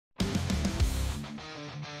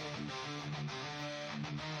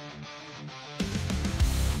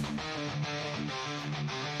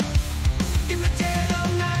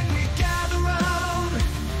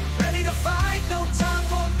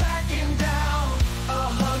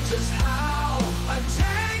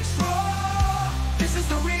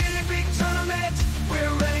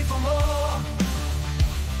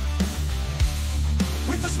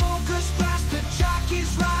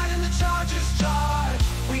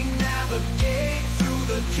navigate through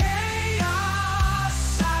the chaos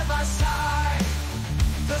side by side.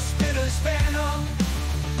 The spinners venom,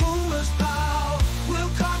 boomers bow. We'll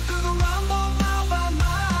conquer the rumble mile by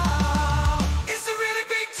mile. It's a really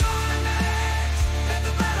big tournament. Let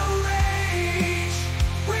the battle rage.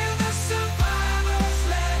 We're the survivors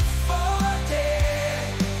left for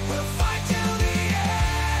dead. We'll fight till the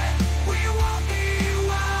end. We won't be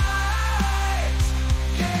wiped.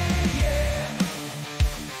 Yeah, yeah.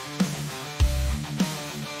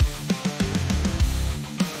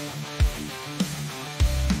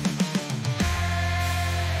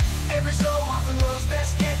 Every so often, world's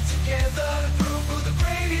best get together to prove who the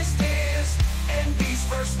greatest is. And beast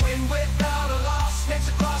first win without a loss. Next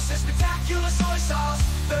across the spectacular soy sauce.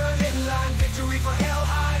 Third in line, victory for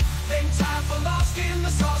Hellheim. Then time for lost in the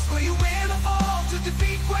sauce. Will you win or fall to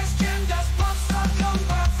defeat? Question does pump start come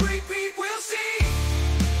back? Repeat, we'll see.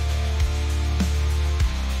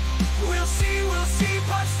 We'll see, we'll see.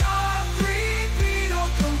 Punch star, 3-beat or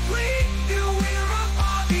complete. New winner of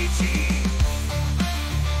RBT.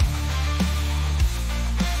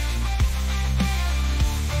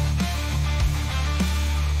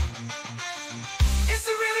 It's a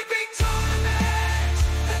really big tournament.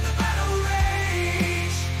 Let the battle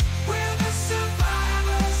rage. We're the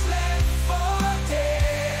survivors left for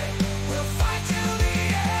dead. We'll fight till the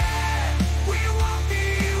end. We won't be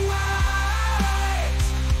wiped.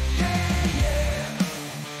 Yeah, yeah.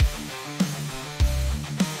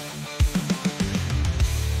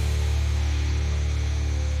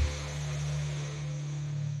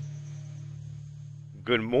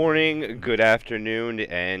 Good morning, good afternoon,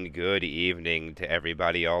 and good evening to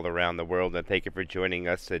everybody all around the world, and thank you for joining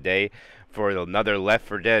us today for another Left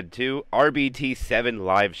 4 Dead 2 RBT7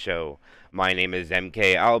 live show. My name is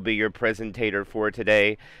MK. I'll be your presentator for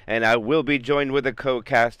today, and I will be joined with a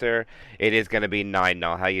co-caster. It is going to be Nine.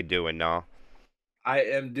 Now, how you doing, Nah? I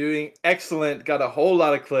am doing excellent. Got a whole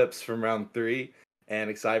lot of clips from round 3 and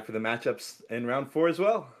excited for the matchups in round 4 as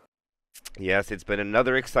well. Yes, it's been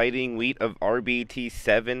another exciting week of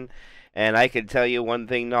RBT7, and I can tell you one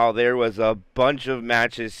thing, Nah, there was a bunch of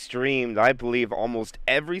matches streamed. I believe almost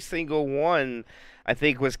every single one, I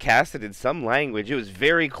think, was casted in some language. It was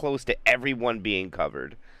very close to everyone being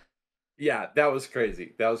covered. Yeah, that was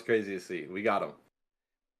crazy. That was crazy to see. We got them.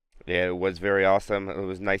 Yeah, it was very awesome. It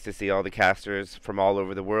was nice to see all the casters from all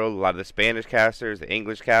over the world. A lot of the Spanish casters, the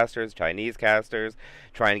English casters, Chinese casters,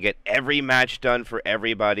 trying to get every match done for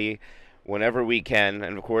everybody whenever we can.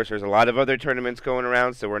 And of course, there's a lot of other tournaments going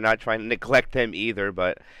around, so we're not trying to neglect them either,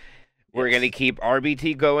 but we're going to keep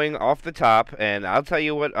RBT going off the top. And I'll tell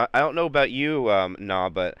you what, I don't know about you, Nah,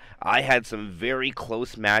 but I had some very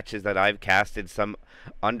close matches that I've casted, some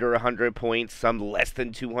under 100 points, some less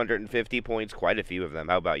than 250 points, quite a few of them.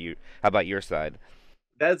 How about you? How about your side?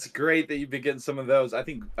 That's great that you've been getting some of those. I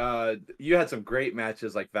think you had some great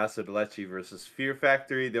matches like Vaso de Leche versus Fear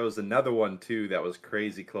Factory. There was another one too that was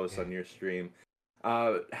crazy close on your stream.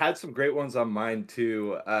 Had some great ones on mine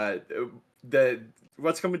too.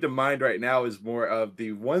 What's coming to mind right now is more of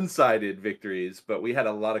the one-sided victories, but we had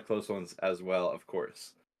a lot of close ones as well, of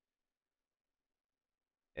course.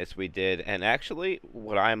 Yes, we did. And actually,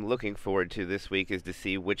 what I'm looking forward to this week is to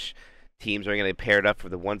see which teams are going to be paired up for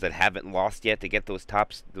the ones that haven't lost yet to get those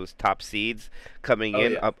top seeds coming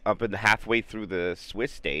in up in the halfway through the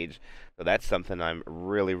Swiss stage. So that's something I'm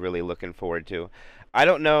really, really looking forward to. I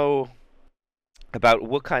don't know about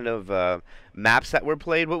what kind of maps that were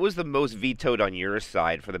played. What was the most vetoed on your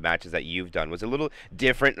side for the matches that you've done? Was it a little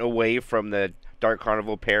different away from the Dark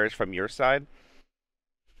Carnival Parish from your side?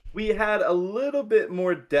 We had a little bit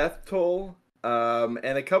more death toll, and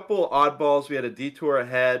a couple oddballs. We had a detour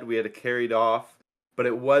ahead, we had a carried off, but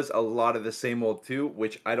it was a lot of the same old too,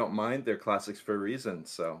 which I don't mind. They're classics for a reason,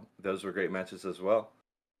 so those were great matches as well.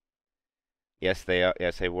 Yes, they are.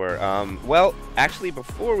 Yes, they were. Well, actually,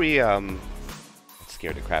 before we it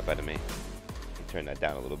scared the crap out of me. Turn that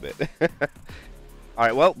down a little bit. All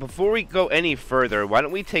right. Well, before we go any further, why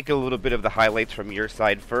don't we take a little bit of the highlights from your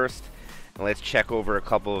side first, and let's check over a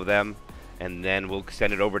couple of them, and then we'll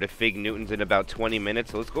send it over to Fig Newtons in about 20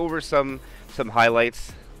 minutes. So let's go over some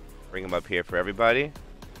highlights. Bring them up here for everybody.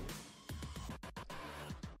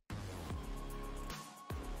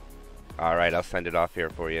 All right, I'll send it off here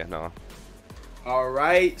for you. No. All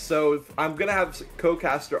right, so I'm gonna have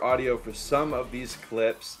co-caster audio for some of these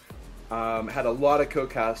clips. Had a lot of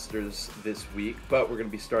co-casters this week, but we're gonna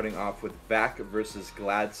be starting off with Vac versus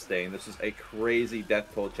Gladstain. This is a crazy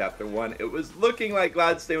death toll chapter 1. It was looking like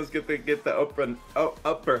Gladstain was gonna get the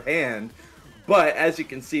upper hand, but as you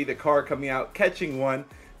can see, the car coming out, catching one.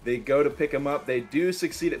 They go to pick him up. They do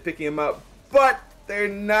succeed at picking him up, but they're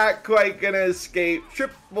not quite gonna escape.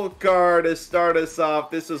 Triple car to start us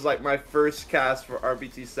off. This was like my first cast for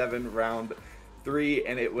RBT7 round 3,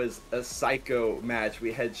 and it was a psycho match.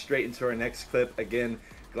 We head straight into our next clip. Again,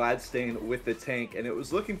 Gladstein with the tank, and it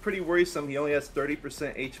was looking pretty worrisome. He only has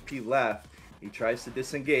 30% HP left. He tries to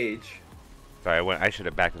disengage. Sorry, I should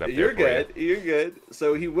have backed it up. You're good. You're good.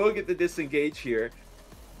 So he will get the disengage here.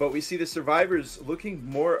 But we see the survivors looking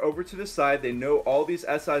more over to the side. They know all these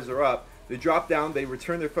SIs are up. They drop down. They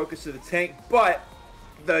return their focus to the tank. But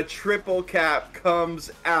the triple cap comes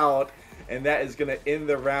out. And that is going to end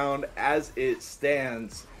the round as it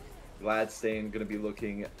stands. Gladstein going to be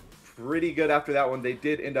looking pretty good after that one. They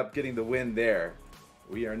did end up getting the win there.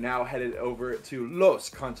 We are now headed over to Los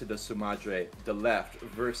Concha de su Madre, the left,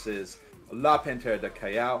 versus La Pantera de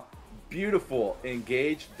Callao. Beautiful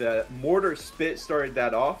engage. The mortar spit started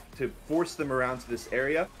that off to force them around to this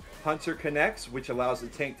area. Hunter connects, which allows the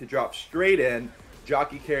tank to drop straight in.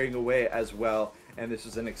 Jockey carrying away as well. And this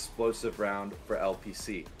is an explosive round for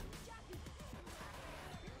LPC.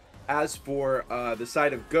 As for the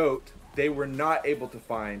side of GOAT, they were not able to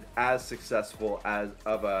find as successful as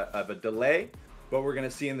of a delay. But we're going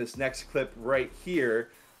to see in this next clip right here,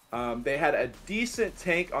 they had a decent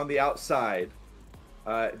tank on the outside.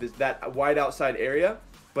 That wide outside area,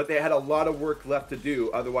 but they had a lot of work left to do,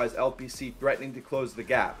 otherwise LPC threatening to close the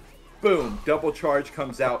gap. Boom, double charge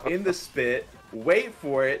comes out in the spit. Wait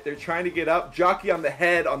for it, they're trying to get up. Jockey on the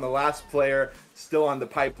head on the last player, still on the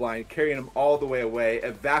pipeline, carrying him all the way away,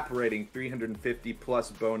 evaporating 350 plus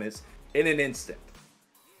bonus in an instant.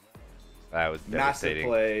 That was devastating.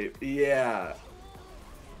 Massive play, yeah.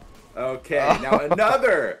 Okay, now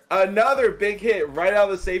another big hit right out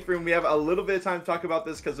of the safe room. We have a little bit of time to talk about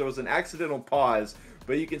this because there was an accidental pause,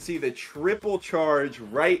 but you can see the triple charge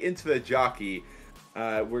right into the jockey.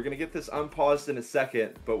 We're going to get this unpaused in a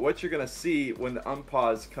second, but what you're going to see when the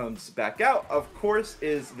unpause comes back out, of course,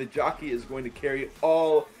 is the jockey is going to carry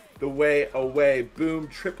all the way away. Boom,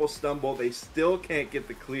 triple stumble. They still can't get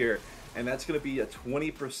the clear, and that's going to be a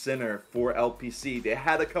 20%er for LPC. They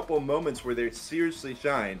had a couple of moments where they seriously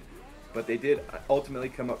shined, but they did ultimately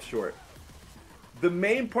come up short. The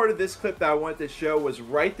main part of this clip that I wanted to show was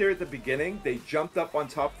right there at the beginning. They jumped up on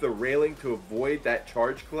top of the railing to avoid that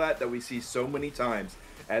charge collat that we see so many times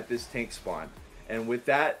at this tank spawn. And with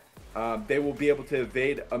that, they will be able to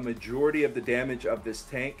evade a majority of the damage of this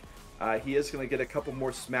tank. He is going to get a couple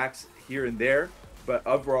more smacks here and there, but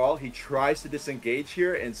overall, he tries to disengage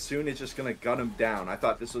here, and Soon is just going to gun him down. I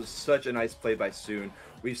thought this was such a nice play by Soon.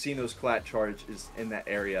 We've seen those collat charges in that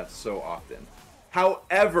area so often.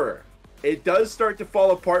 However, it does start to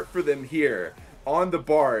fall apart for them here on the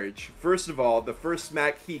barge. First of all, the first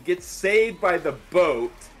smack, he gets saved by the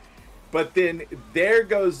boat, but then there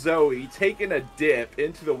goes Zoe taking a dip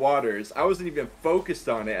into the waters. I wasn't even focused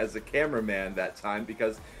on it as a cameraman that time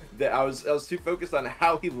because I was too focused on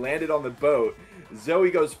how he landed on the boat.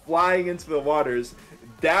 Zoe goes flying into the waters.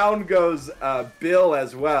 Down goes Bill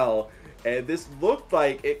as well. And this looked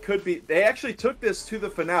like it could be... They actually took this to the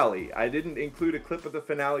finale. I didn't include a clip of the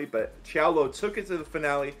finale, but Qiaolo took it to the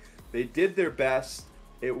finale. They did their best.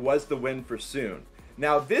 It was the win for Soon.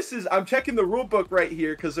 Now, this is... I'm checking the rule book right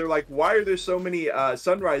here because they're like, why are there so many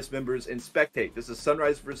Sunrise members in Spectate? This is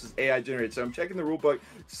Sunrise versus AI Generated. So I'm checking the rule book.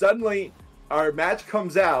 Suddenly, our match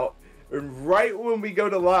comes out. And right when we go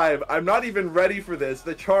to live, I'm not even ready for this.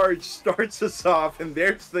 The charge starts us off, and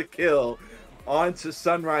there's the kill. On to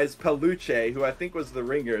Sunrise Peluche, who I think was the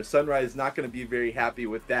ringer. Sunrise not going to be very happy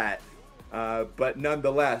with that. But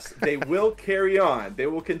nonetheless, they will carry on. They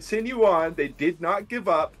will continue on. They did not give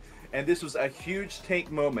up. And this was a huge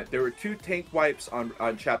tank moment. There were 2 tank wipes on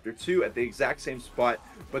Chapter 2 at the exact same spot.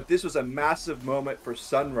 But this was a massive moment for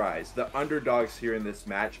Sunrise, the underdogs here in this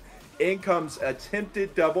match. In comes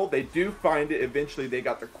attempted double. They do find it eventually. They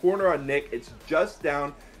got the corner on Nick. It's just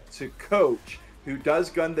down to Coach, who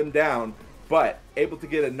does gun them down. But able to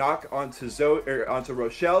get a knock onto onto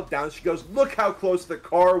Rochelle. Down she goes. Look how close the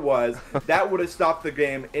car was. That would have stopped the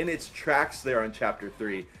game in its tracks there on Chapter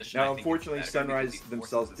 3. Now, unfortunately, Sunrise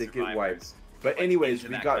themselves did get wiped. But anyways,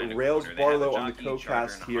 we got Rails Barlow on the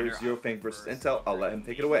co-cast here. Zero Fang versus Intel. I'll let him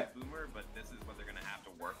take it away.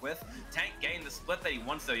 With Tank getting the split that he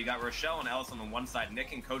wants, though. You got Rochelle and Ellis on one side,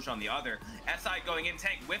 Nick and Coach on the other. SI going in,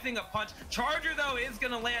 Tank whiffing a punch. Charger, though, is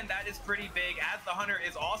going to land. That is pretty big, as the Hunter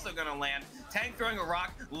is also going to land. Tank throwing a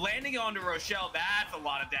rock, landing onto Rochelle. That's a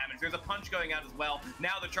lot of damage. There's a punch going out as well.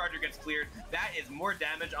 Now the Charger gets cleared. That is more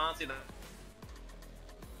damage, honestly.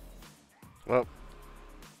 Well,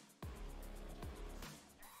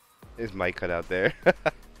 his mic cut out there.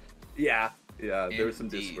 Yeah, there were some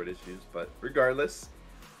Discord issues, but regardless.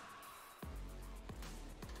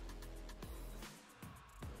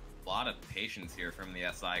 lot of patience here from the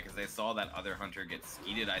SI because they saw that other hunter get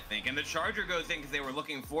skeeted, I think. And the charger goes in because they were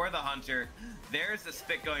looking for the hunter. There's the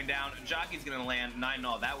spit going down. Jockey's going to land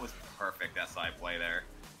 9-0. That was perfect SI play there.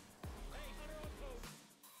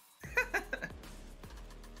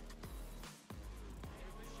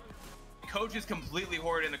 Coach is completely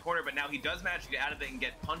hoarded in the corner, but now he does manage to get out of it and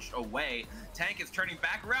get punched away. Tank is turning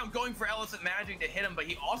back around, going for Ellison, managing to hit him, but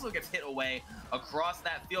he also gets hit away across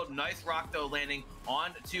that field. Nice rock, though, landing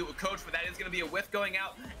on to Coach, but that is going to be a whiff going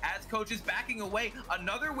out as Coach is backing away.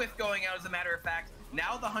 Another whiff going out, as a matter of fact.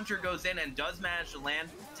 Now the hunter goes in and does manage to land.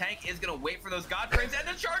 Tank is going to wait for those God frames, and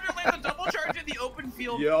the charger lands a double charge in the open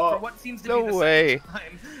field for what seems to be the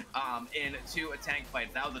second time into a Tank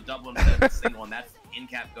fight. That was a double instead of a single, and that's in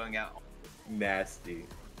cap going out. Nasty.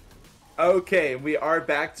 Okay, we are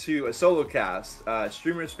back to a solo cast.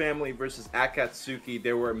 Streamers Family versus Akatsuki.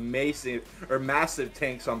 There were massive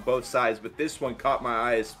tanks on both sides, but this one caught my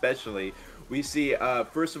eye especially. We see,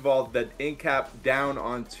 first of all, the in-cap down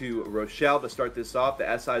onto Rochelle to start this off.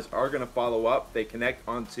 The SIs are going to follow up. They connect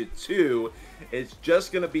onto 2. It's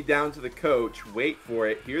just going to be down to the coach. Wait for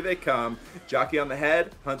it. Here they come. Jockey on the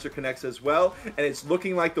head. Hunter connects as well. And it's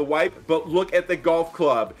looking like the wipe, but look at the golf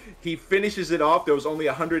club. He finishes it off. There was only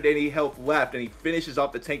 180 health left, and he finishes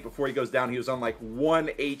off the tank before he goes down. He was on like 1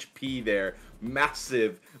 HP there.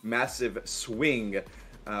 Massive, massive swing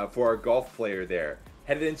for our golf player there.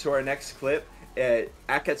 Headed into our next clip,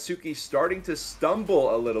 Akatsuki starting to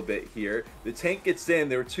stumble a little bit here. The tank gets in.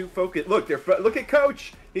 They were too focused. Look at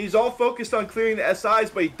Coach. He's all focused on clearing the SIs,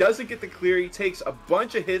 but he doesn't get the clear. He takes a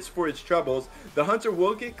bunch of hits for his troubles. The hunter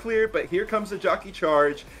will get cleared, but here comes the Jockey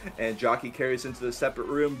charge, and Jockey carries into the separate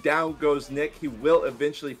room. Down goes Nick. He will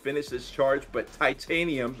eventually finish this charge, but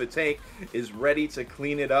Titanium, the tank, is ready to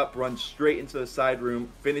clean it up, runs straight into the side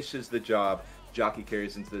room, finishes the job. Jockey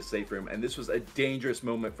carries into the safe room, and this was a dangerous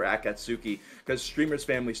moment for Akatsuki because Streamers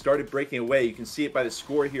Family started breaking away. You can see it by the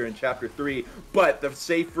score here in Chapter 3, but the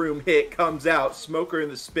safe room hit comes out. Smoker in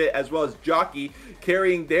the spit, as well as Jockey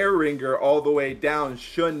carrying their ringer all the way down.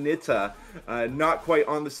 Shunita, not quite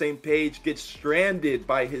on the same page, gets stranded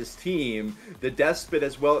by his team. The death spit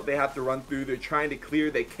as well that they have to run through. They're trying to clear.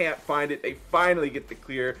 They can't find it. They finally get the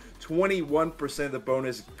clear. 21% of the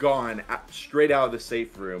bonus gone straight out of the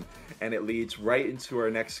safe room. And it leads right into our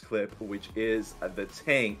next clip, which is the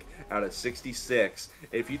tank out of 66.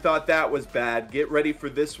 If you thought that was bad, get ready for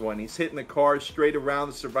this one. He's hitting the car straight around.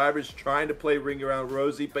 The survivors trying to play Ring Around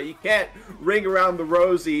Rosie, but you can't ring around the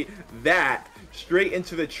Rosie. That straight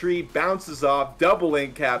into the tree, bounces off, double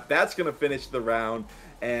in cap. That's going to finish the round.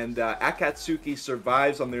 And Akatsuki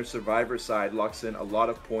survives on their survivor side, locks in a lot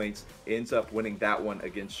of points, ends up winning that one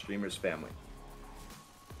against Streamers Family.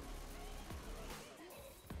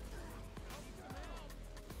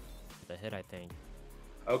 The hit, I think.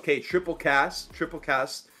 Okay, triple cast.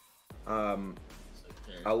 I'll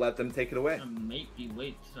let them take it away. Maybe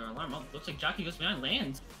wait to our alarm. Oh, looks like Jockey goes behind,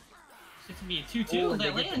 lands. It's gonna be a 2-2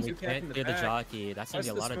 that lands. We can't clear the Jockey. That's gonna be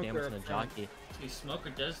a lot of damage on the Jockey. Okay, Smoker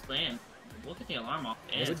does land. We'll get the alarm off.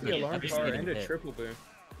 It would be alarm car and a triple boom.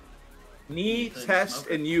 Knee, Test,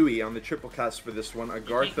 and Yui on the triple cast for this one.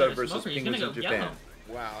 Agartha versus Penguins of Japan. Yellow.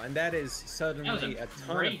 Wow, and that is suddenly a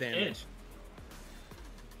ton of damage.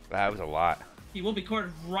 That was a lot. He will be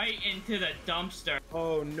cornered right into the dumpster.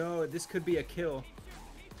 Oh no, this could be a kill.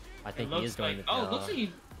 I think he is going to kill. Oh, looks like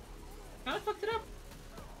he kind of fucked it up.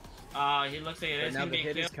 He looks like it is now going to the be a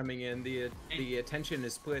hit kill. is coming in. The attention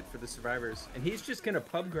is split for the survivors, and he's just gonna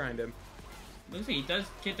pub grind him. Looks like he does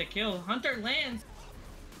get the kill. Hunter lands.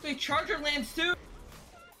 The Charger lands too.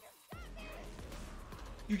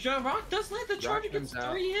 Your Rock does land. The Charger gets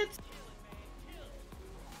 3 hits.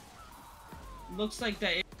 Looks like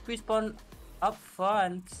that. Respawn up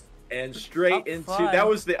front. And straight into that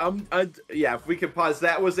was the yeah, if we could pause,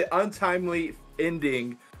 that was the untimely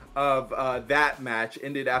ending of that match.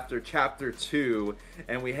 Ended after Chapter 2,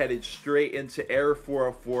 and we headed straight into Air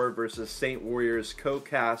 404 versus Saint Warriors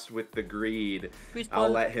co-cast with the Greed. I'll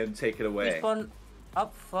let him take it away. Respawn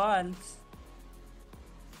up front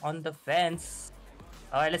on the fence.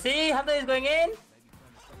 Alright, let's see. Hunter is going in.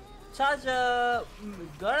 Charger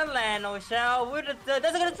gonna land on Shell.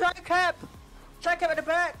 That's gonna try cap. Try cap at the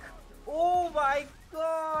back. Oh my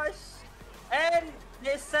gosh. And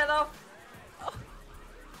they set off.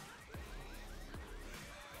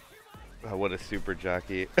 Oh, what a super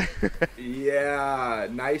jockey. Yeah,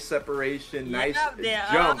 nice separation, nice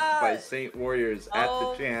jump by Saint Warriors at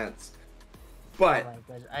the chance. But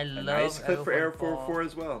I love a nice clip for Air 404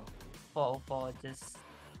 as well. For just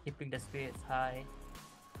keeping the spirits high.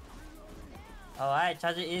 Alright,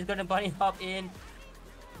 Charger is gonna bunny hop in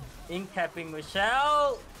capping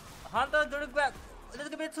Michelle. Hunter gonna grab. This is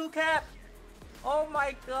gonna be a 2 cap. Oh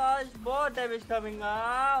my gosh, more damage coming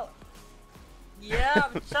out. Yeah,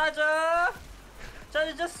 Charger.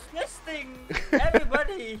 Charger just twisting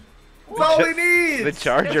everybody. That's all he needs. The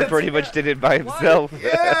Charger pretty much did it by himself.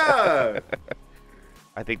 Yeah.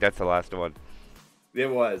 I think that's the last one. It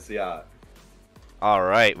was, yeah. All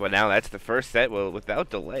right, well now that's the first set. Well, without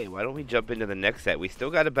delay, why don't we jump into the next set? We still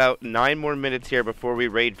got about 9 more minutes here before we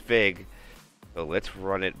raid Fig. So let's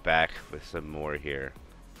run it back with some more here.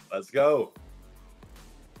 Let's go.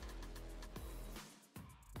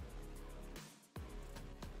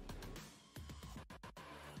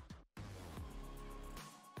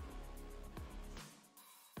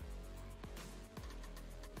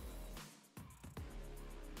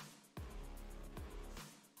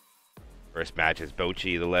 First match is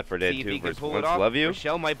Bochi, the Left 4 Dead 2 versus Once off. Love You.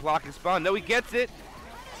 Rochelle might block his spawn. No, he gets it.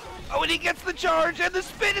 Oh, and he gets the charge and the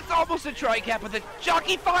spin. It's almost a tri-cap, but the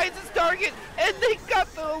jockey finds his target, and they got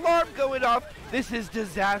the alarm going off. This is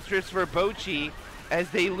disastrous for Bochi, as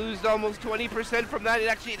they lose almost 20% from that.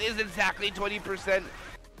 It is exactly 20%.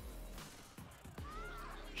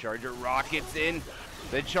 Charger rockets in.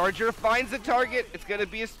 The Charger finds the target. It's going to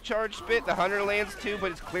be a charge spit. The Hunter lands too,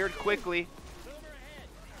 but it's cleared quickly.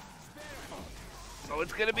 Oh,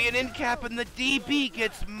 it's going to be an in cap, and the DB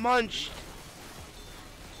gets munched.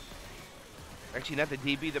 Actually, not the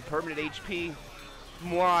DB, the permanent HP.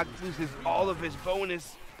 Mwag loses all of his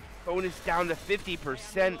bonus down to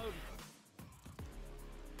 50%.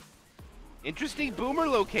 Interesting boomer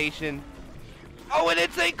location. Oh, and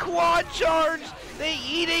it's a quad charge. They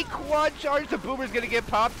eat a quad charge. The boomer's going to get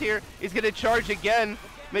popped here. He's going to charge again.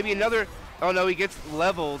 Maybe another. Oh, no, he gets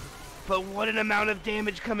leveled. But what an amount of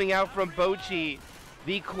damage coming out from Bochi.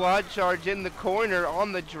 The quad charge in the corner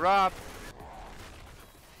on the drop.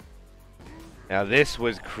 Now this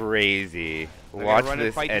was crazy. They're Watch gonna run and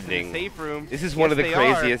this fight this in the ending. safe room. This is one of the Yes, they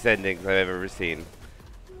are. craziest endings I've ever seen.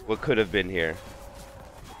 What could have been here?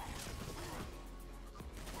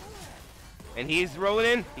 And he's rolling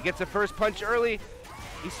in. He gets the first punch early.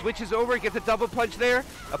 He switches over, gets a double punch there.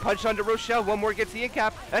 A punch onto Rochelle. One more gets the in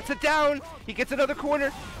cap. That's a down. He gets another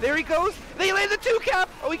corner. There he goes. They land the 2 cap.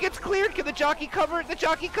 Oh, he gets cleared. Can the jockey cover? The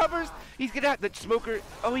jockey covers. He's gonna have the smoker.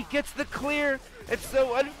 Oh, he gets the clear. It's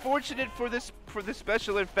so unfortunate for the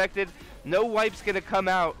special infected. No wipe's gonna come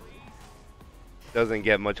out. Doesn't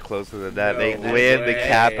get much closer than that. No They land the way.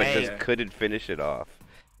 cap and just couldn't finish it off.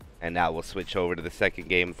 And now we'll switch over to the second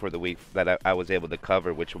game for the week that I was able to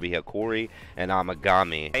cover, which will be Hikori and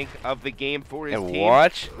Amagami. Rank of the game for his And team.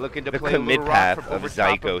 watch Looking to the play a commit little path rock from of over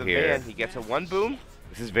top Zyko of the here. van. He gets a 1 boom.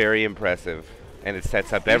 This is very impressive. And it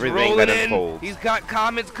sets up He's everything that rolling in. unfolds. He's got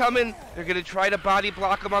comments coming. They're going to try to body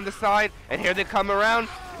block him on the side. And here they come around.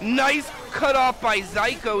 Nice cut off by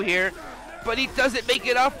Zyko here. But he doesn't make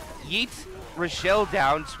it up. Yeets Rochelle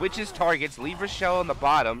down. Switches targets. Leave Rochelle on the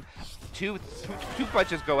bottom. Two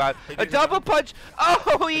punches go out. A double punch.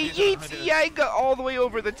 Oh, he yeets Yanga all the way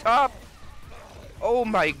over the top. Oh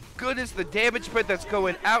my goodness, the damage spread that's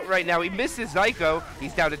going out right now. He misses Zyko.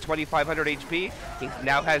 He's down to 2,500 HP. He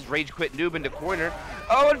now has Rage Quit Noob in the corner.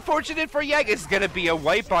 Oh, unfortunate for Yang. It's going to be a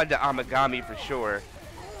wipe onto Amagami for sure.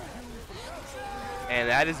 And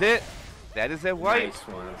that is it. That is a wipe. Nice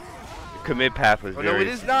one. The commit path was Oh, no, very, it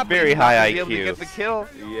is not. but very he's not high gonna be able to get the IQ. kill.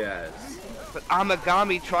 Yes. But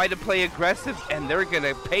Amagami tried to play aggressive, and they're going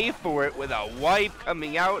to pay for it with a wipe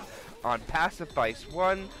coming out on Pacifice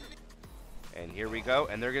 1. And here we go,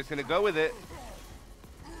 and they're just going to go with it.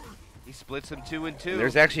 He splits them 2 and 2.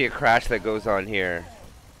 There's actually a crash that goes on here.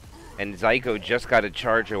 And Zyko just got a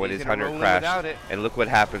charger when He's his gonna Hunter roll in crashed. without it. And look what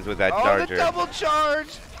happens with that Oh, charger. the double charge!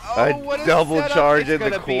 Oh, A what double setup. charge It's in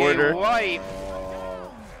the gonna be a corner. wipe.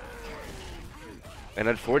 And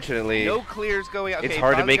unfortunately, No clears going out. it's Okay,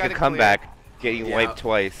 hard to finally make a got it comeback getting Yeah. wiped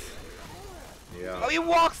twice. Yeah. Oh, he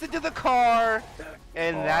walks into the car,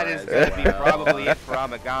 and that is Alright. going to be probably it for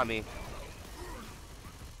Amagami.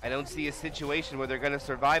 I don't see a situation where they're going to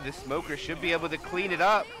survive. The smoker should be able to clean it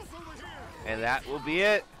up, and that will be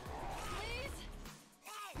it.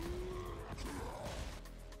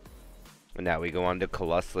 And now we go on to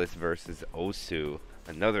Colossus versus Osu.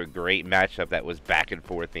 Another great matchup that was back and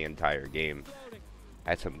forth the entire game.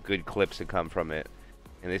 Had some good clips to come from it.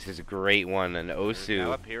 And this is a great one. And Now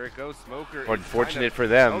Osu, up here it goes. Smoker. is unfortunate kinda- for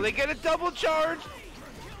them. Oh, they get a double charge.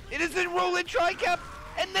 It is a rolling tri-cap,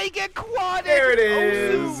 and they get quadded. There it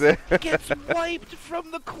is. Osu gets wiped from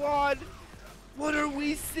the quad. What are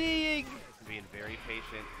we seeing? Being very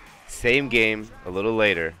patient. Same game, a little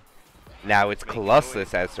later. Now it's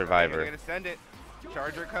Colossus as They're survivor. gonna send it.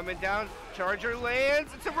 Charger coming down. Charger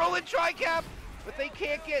lands. It's a rolling tri-cap, but they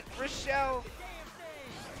can't get Rochelle.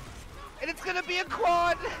 And it's gonna be a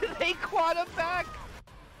quad. They quad him back.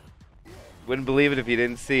 Wouldn't believe it if you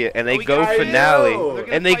didn't see it. And they we go got- finale. They're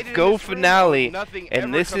gonna And they fight it in go this room. finale. Nothing And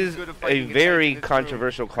ever this comes is good of a fighting a very tank in this room.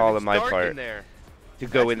 controversial call on my It's dark part in there. to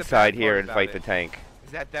go That's the inside bad here part and about fight it. the tank.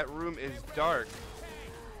 Is that room is dark.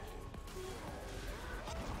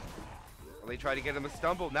 Well, they try to get him a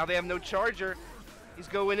stumble. Now they have no charger. He's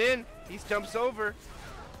going in. He jumps over.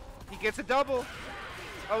 He gets a double.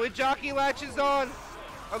 Oh, and jockey latches on.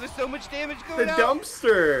 Oh, there's so much damage going The out.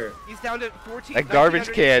 dumpster. He's down to 14. That garbage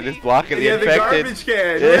 1900 can HP. is blocking the Yeah, the infected. garbage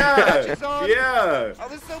can. Latches on. Yeah. Oh,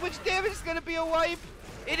 there's so much damage. It's going to be a wipe.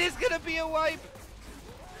 It is going to be a wipe.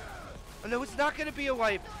 Oh, no, it's not going to be a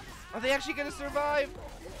wipe. Are they actually going to survive?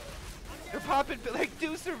 They're popping, but like,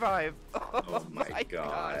 do survive. Oh my gosh.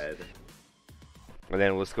 god. And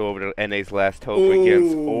then let's go over to NA's last hope Ooh.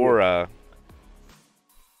 against Aura,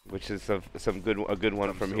 which is a good one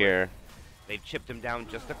Some from sort. here. They've chipped him down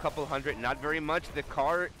just a couple hundred, not very much. The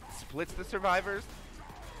car splits the survivors.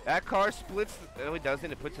 That car splits, no it doesn't,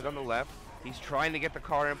 it puts it on the left. He's trying to get the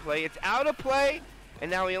car in play. It's out of play, and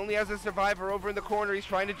now he only has a survivor over in the corner. He's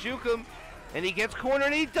trying to juke him, and he gets cornered,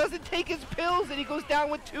 and he doesn't take his pills, and he goes down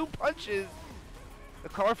with 2 punches. The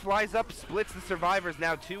car flies up, splits the survivors,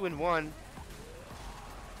 now 2 and 1.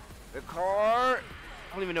 The car,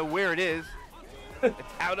 I don't even know where it is. It's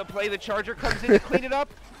out of play. The charger comes in to clean it up,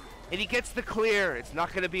 and he gets the clear. It's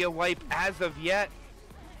not going to be a wipe as of yet,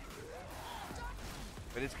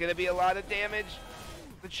 but it's going to be a lot of damage.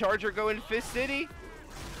 The charger going Fist City.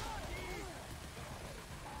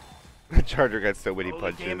 The charger got so many All the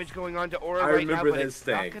punches. damage going on to Aura I right now, remember but this it's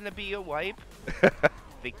not thing. going to be a wipe.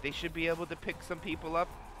 Think they should be able to pick some people up.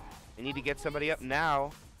 They need to get somebody up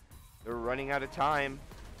now. They're running out of time.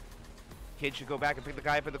 Kid should go back and pick the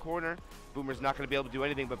guy up in the corner. Boomer's not going to be able to do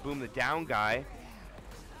anything but boom the down guy.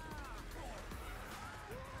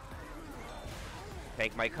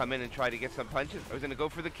 Tank might come in and try to get some punches. I was going to go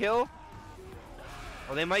for the kill.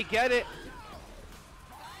 Well, they might get it.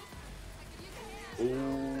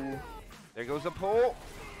 Ooh. There goes a pole.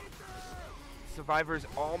 Survivor's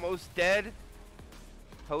almost dead.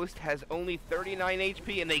 Host has only 39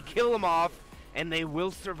 HP, and they kill him off, and they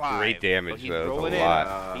will survive. Great damage, But he's though. It's a rolling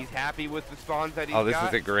lot. in. He's happy with the spawns that he's Oh, this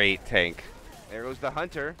got. is a great tank. There goes the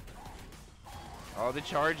Hunter. Oh, the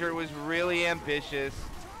Charger was really ambitious.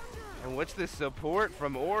 And what's the support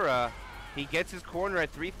from Aura? He gets his corner at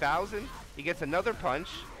 3,000. He gets another punch.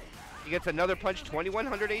 He gets another punch,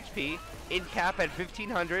 2,100 HP. In cap at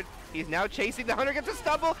 1,500. He's now chasing. The Hunter gets a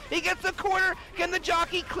stumble. He gets a corner. Can the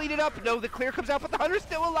jockey clean it up? No, the clear comes out, but the Hunter's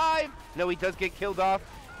still alive. No, he does get killed off.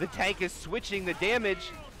 The tank is switching the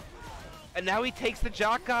damage. And now he takes the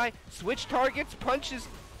jock guy. Switch targets, punches.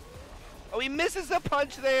 Oh, he misses a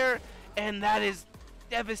punch there. And that is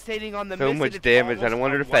devastating on the So miss, and much it's damage. I almost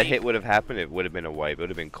wondered a if that wipe. hit would have happened. It would have been a wipe. It would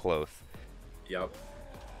have been close. Yep.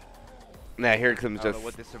 Now here comes I don't just know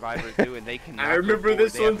what the survivors do, and they can. I remember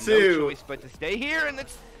this they have one no too. choice but to stay here, and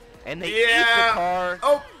they eat the Yeah. car.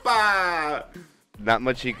 Oppa! not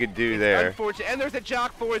much he could do It's there. unfortunate, and there's a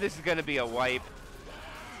jock forward. This is going to be a wipe.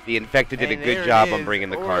 The infected did a And good there job it on is, bringing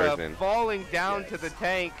the Aura cars in. falling down to the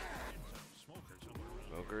tank.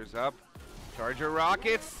 Smoker's up. Charger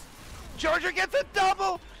rockets. Charger gets a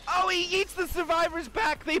double. Oh, he eats the survivors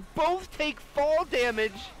back. They both take fall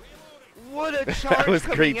damage. What a charge That was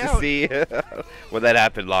coming great to out. see when that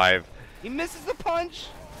happened live. He misses a punch.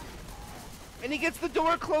 And he gets the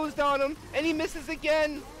door closed on him. And he misses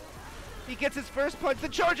again. He gets his first punch. The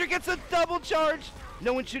Charger gets a double charge.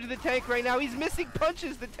 No one shooting the tank right now. He's missing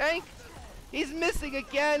punches, the tank. He's missing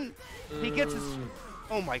again. He gets his...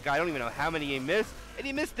 Oh my god, I don't even know how many he missed. And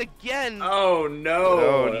he missed again. Oh no!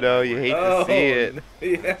 Oh no, you hate to see it. Tank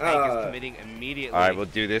is Yeah. committing immediately. All right, we'll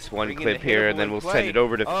do this one Bringing clip the here, hittable and then in we'll play. send it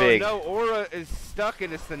over to Oh Fig. no, Aura is stuck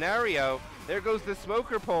in a scenario. There goes the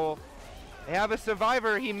smoker pole. They have a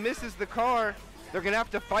survivor. He misses the car. They're going to have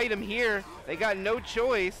to fight him here. They got no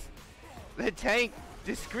choice. The tank,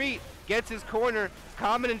 discreet, gets his corner.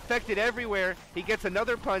 Common infected everywhere. He gets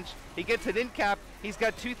another punch. He gets an in cap. He's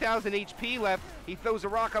got 2,000 HP left. He throws a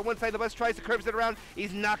rock on one side of the bus, tries to curves it around.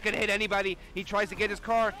 He's not going to hit anybody. He tries to get his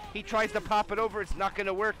car. He tries to pop it over. It's not going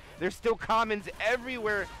to work. There's still commons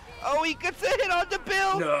everywhere. Oh, he gets a hit on the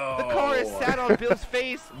Bill. No. The car is sat on Bill's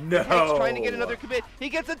face. No. Tank's trying to get another commit. He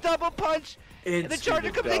gets a double punch. And the Instant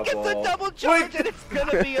Charger comes in, gets a double. double charge, Wait. and it's going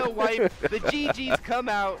to be a wipe. The GGs come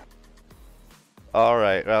out. All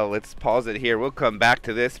right, well, let's pause it here. We'll come back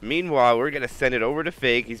to this. Meanwhile, we're going to send it over to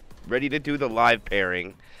Fig. He's ready to do the live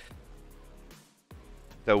pairing.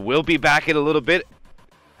 So we'll be back in a little bit.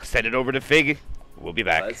 Send it over to Fig. We'll be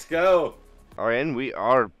back. Let's go. And we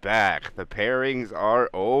are back. The pairings are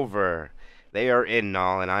over. They are in,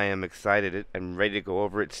 Null, and I am excited and ready to go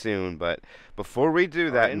over it soon. But before we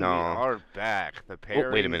do that, Null, we are back. The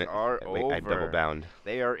pairings wait a minute. are Wait, over. I double bound.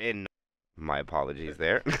 They are in. My apologies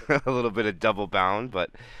there. A little bit of double bound, but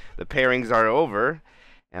the pairings are over.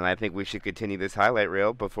 And I think we should continue this highlight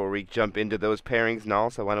reel before we jump into those pairings, Null.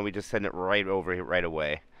 So why don't we just send it right over here right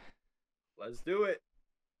away? Let's do it.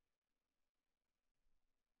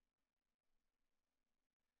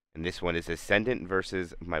 And this one is Ascendant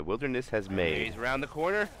versus My Wilderness Has Made. He's around the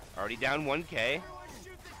corner, already down 1K.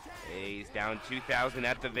 He's down 2,000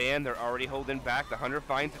 at the van. They're already holding back. The hunter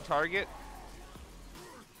finds a target.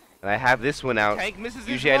 And I have this one out. Tank misses his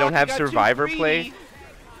Usually I don't lock. have He got too Survivor greedy. play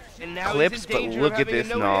And now clips, he's in but danger look of at having a this,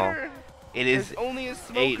 Null. no-hitter. It is There's only a a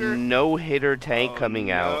smoker. no-hitter tank Oh,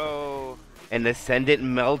 coming out. no. And Ascendant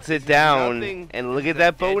melts it down. nothing. And look It's at a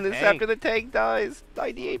that dead bonus tank. after the tank dies.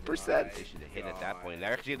 98%. They should have hit at that point.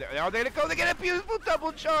 They're actually, they're gonna go. They get a beautiful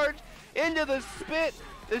double charge into the spit.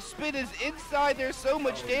 The spit is inside. There's so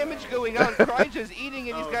much damage going on. Kryja's eating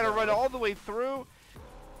it. He's got to run all the way through.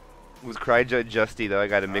 It was Kryja Justy, though. I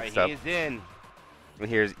got it mixed up. He is in. And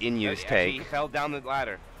here's in-use Actually, he tank. fell down the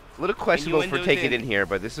ladder. A little questionable for Innuendo's taking it in. in here,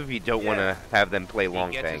 but this is if you don't want to have them play long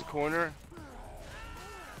He gets tank. his corner.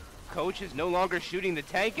 Coach is no longer shooting the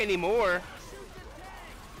tank anymore.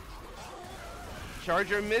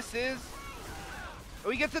 Charger misses. Oh,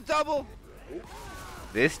 he gets a double.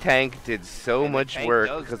 This tank did so And the much tank work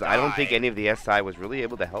does because I don't think die. any of the SI was really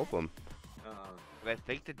able to help him. But I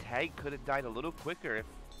think the tank could have died a little quicker if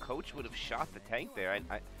Coach would have shot the tank there.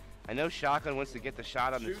 I know Shotgun wants to get the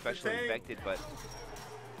shot on the Shoot the special tank. infected, but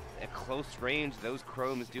at close range, those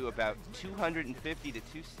chromes do about 250 to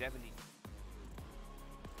 270.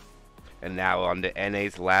 And now on to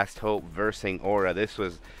NA's Last Hope versing Aura. This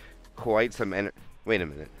was quite some wait a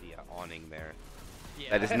minute. The awning there.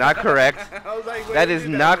 That is not correct. I was like, That wait, is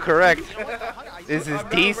dude, not was- correct. This is I'm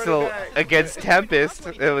not Diesel running back. against Tempest.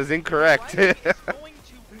 It was incorrect. Going to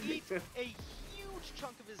eat a huge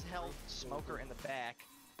chunk of his health. Smoker in the back.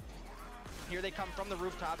 Here they come from the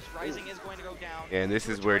rooftops. Rising is going to go down. And this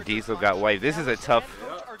is where Diesel got wiped. This is a tough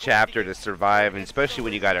chapter to survive, and especially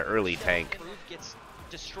when you got an early tank. Gets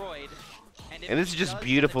destroyed. And this is just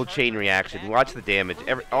beautiful chain reaction. Watch the damage.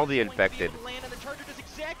 All the infected.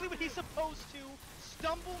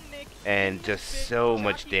 And just so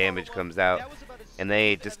much damage comes out. And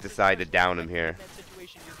they just decide to down him here.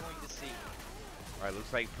 Alright,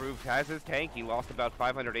 looks like Proved has his tank. He lost about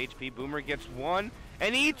 500 HP. Boomer gets one,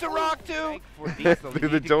 and he eats a rock too! Through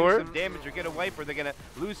the door? Some damage or get a wipe, or they're gonna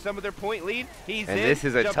lose some of their point lead. He's And in, this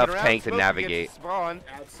is a jumping tough around. tank to Smoker navigate. gets spawned.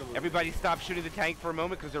 Absolutely. Everybody stop shooting the tank for a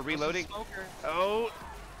moment because they're reloading. Oh,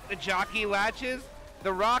 the jockey latches.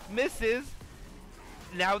 The rock misses.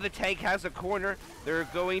 Now the tank has a corner. They're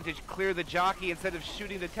going to clear the jockey instead of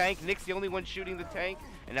shooting the tank. Nick's the only one shooting the tank.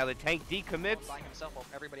 And now the tank decommits. By himself, while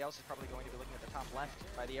everybody else is probably going to be looking at the top left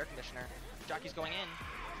by the air conditioner. Jockey's going in.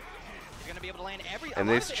 He's going to be able to land every. And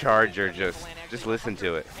this Charger just listen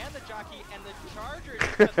to it. And the jockey and the Charger.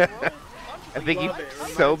 Just I think he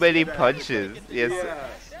so many punches. Yes.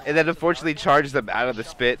 And then unfortunately charged them out of the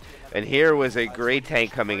spit. And here was a great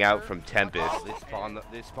tank coming out from Tempest.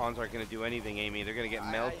 These spawns aren't going to do anything, Amy. They're going to get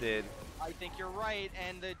melted. I think you're right,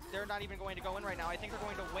 and they're not even going to go in right now. I think they're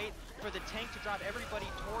going to wait for the tank to drive everybody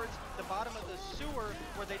towards the bottom of the sewer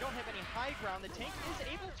where they don't have any high ground. The tank is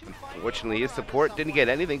able to find. Unfortunately, his support didn't get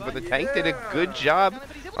anything, but the tank did a good job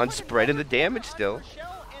on spreading the damage still. And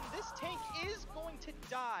this tank is going to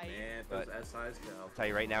die. Man, those SIs go. I'll tell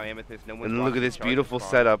you right now, Amethyst, no one's And look at watching this the Charger beautiful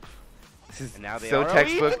spawn. setup. This is And now they so are.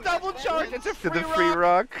 textbook Oh, he double charge. It's a to the free free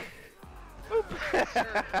rock.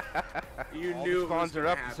 You All knew the it was spawns are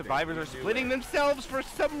gonna up. The happen. survivors You are knew splitting it. themselves for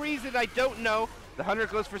some reason. I don't know. The hunter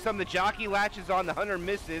goes for some. The jockey latches on. The hunter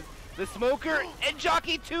misses. The smoker and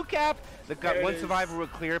jockey 2-cap. The got There it one is. survivor will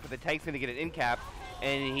clear it, but the tank's going to get an in-cap.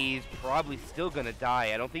 And he's probably still going to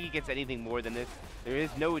die. I don't think he gets anything more than this. There is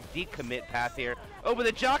no decommit path here. Oh, but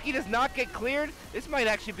the jockey does not get cleared. This might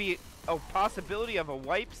actually be a possibility of a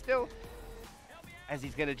wipe still. As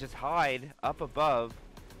he's going to just hide up above.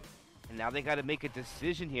 And now they got to make a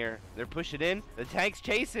decision here. They're pushing in. The tank's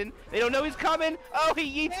chasing. They don't know he's coming. Oh,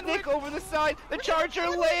 he yeets Nick over the side. The Charger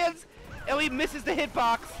lands. Oh, he misses the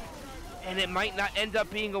hitbox. And it might not end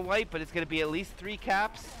up being a wipe, but it's going to be at least 3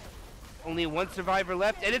 caps. Only one survivor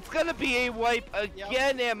left, and it's going to be a wipe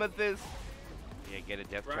again, Amethyst. Yeah, get a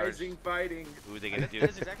death charge. Rising fighting. Who are they going to do? That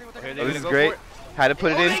is exactly what they're Here going they This gonna is go great. for it. Had to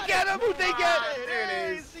put it Oh, in. they get him. Who'd they get?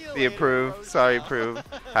 There it is. The approve. Sorry, approve.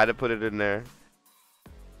 Had to put it in there.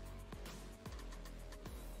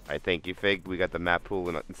 Alright, thank you, Fig. We got the map pool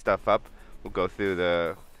and stuff up. We'll go through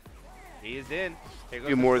the He is in. Here goes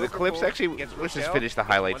few more of the smoker clips. pull. Actually, Gets let's just Rochelle. finish the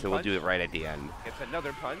highlights and One we'll do it punch. right at the end. Gets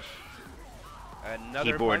another punch.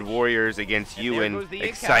 Another Keyboard punch. Warriors against And there Ewan. goes the in-cap.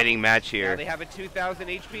 Exciting match Now here. they have a 2,000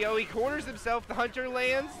 HP. Oh, he corners himself. The Hunter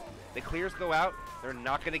lands. The clears go out. They're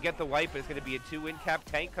not going to get the wipe. It's going to be a 2-win cap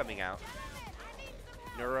tank coming out.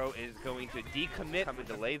 Neuro is going to decommit. Come and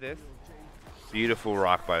delay this. Beautiful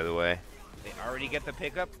rock, by the way. They already get the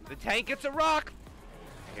pickup. The tank gets a rock.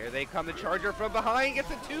 Here they come. The Charger from behind gets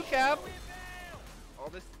a 2 cap. All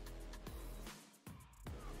this.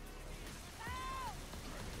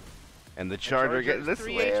 And the Charger gets the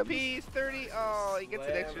 3 slam. HP, 30. Oh, he gets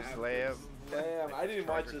an extra slam. Slam. I didn't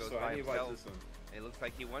watch Charger this goes one. by I didn't watch himself. this one. It looks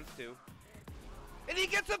like he wants to. And he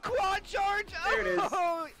gets a quad charge. There it is.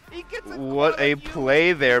 Oh, he gets a What quad a on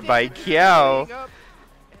play there Ewan. by David Kiao leading up.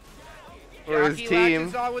 for his Jockey team.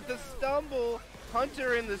 latches on with the stumble.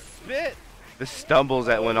 Hunter in the spit. The stumbles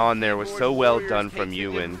that went on there was so Keyboard well Warriors done from takes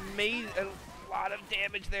Ewan. a lot of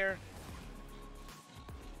damage there.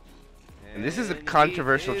 And this is a And he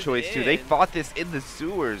controversial is choice too. They in. fought this in the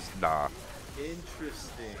sewers. Nah.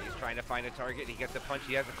 Interesting. He's trying to find a target. He gets a punch.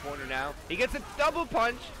 He has a corner now. He gets a double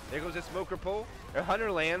punch. There goes a smoker pull. Or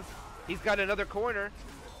Hunter lands. He's got another corner.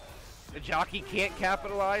 The Jockey can't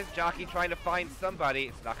capitalize. Jockey trying to find somebody.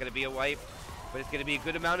 It's not going to be a wipe, but it's going to be a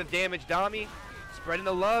good amount of damage. Dami spreading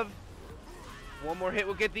the love. One more hit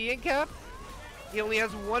will get the in-cap. He only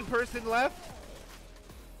has one person left.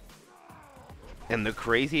 And the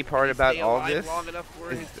crazy part about Stay all alive this long enough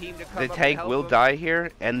for is his team to come the up and tank help will him. die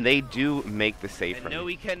here, and they do make the save And from no,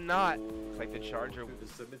 it. he cannot. It's like the Charger To the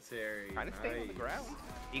cemetery. kind of staying on the Nice. ground.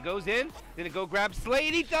 He goes in, gonna go grab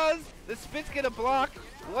Slade. He does. The spit's gonna block.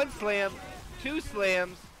 1 slam, 2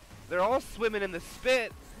 slams. They're all swimming in the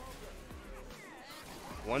spit.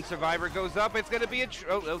 1 survivor goes up. It's gonna be a.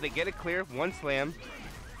 Oh, they get it clear. 1 slam,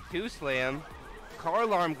 2 slam. Car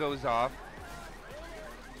alarm goes off.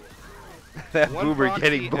 That One Boomer proxy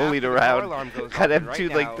getting bullied after the car around. alarm goes Got off, and M2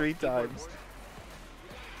 right like now, 3 times.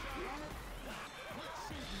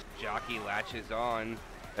 Jockey latches on.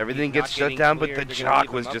 Everything He's not gets shut getting down, but cleared. the They're gonna leave Jock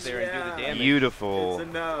him was up just there and do the Yeah. damage. beautiful. It's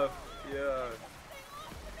enough. Yeah.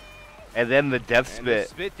 And then the death And the spit.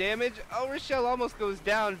 spit damage. Oh, Rochelle almost goes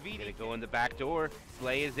down. V gonna go in the back door.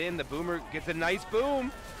 Slay is in. The Boomer gets a nice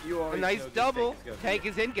boom. You A always nice know this double. thing is gonna Tank be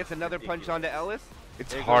is in. Gets another punch onto Ellis.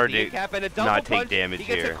 It's There goes hard the to in-cap and a double not take punch. damage He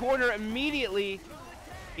gets here. a corner immediately.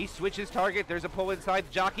 He switches target. There's a pull inside.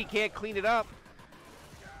 Jockey can't clean it up.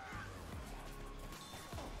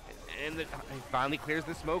 And he finally clears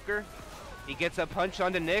the smoker. He gets a punch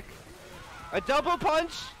onto Nick. A double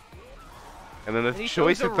punch. And then the And he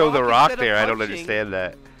choice throws to a throw the rock rock instead of there, I don't punching. understand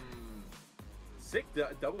that. Sick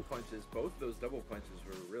double punches. Both those double punches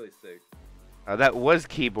were really sick. That was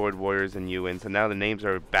Keyboard Warriors and Ewan, so now the names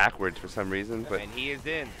are backwards for some reason. But And he is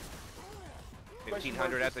in.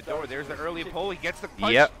 1,500 at the door. There's the early pull. He gets the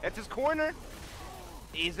punch. Yep. That's his corner.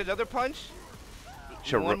 He's another punch.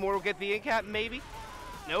 Char- One more will get the in-cap, maybe.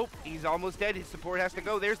 Nope. He's almost dead. His support has to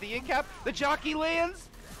go. There's the in-cap. The Jockey lands.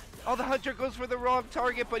 Oh, the Hunter goes for the wrong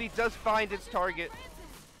target, but he does find his target.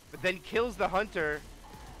 But then kills the Hunter.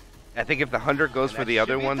 I think if the Hunter goes And for that the should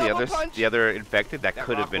other be a one, double punch. the other infected, that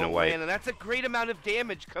could have rock been a won't wipe. land, and that's a great amount of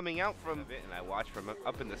damage coming out from it. And I watch from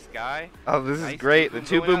up in the sky. Oh, this is Nice great. The two-boom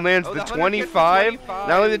 2 going boom out. lands Oh, the Hunter gets the 25. Not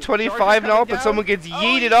only the 25 and all, but someone gets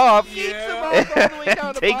yeeted off. Yeets him off all the way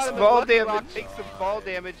down the Takes bottom, and fall Lucky Rock damage. Takes some fall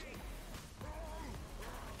damage.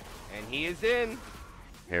 And he is in.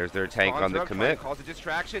 Here's their tank Spawns on the up, trying commit. to cause a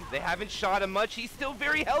distraction. They haven't shot him much. He's still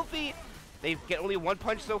very healthy. They get only 1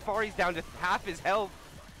 punch so far. He's down to half his health.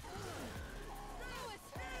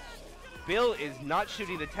 Bill is not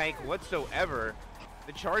shooting the tank whatsoever.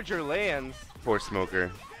 The Charger lands. Poor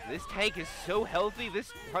Smoker. This tank is so healthy.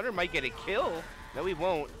 This Hunter might get a kill. No, he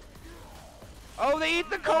won't. Oh, they eat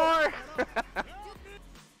the car.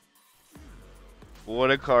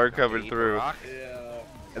 What a car They covered eat the through. rock. Yeah.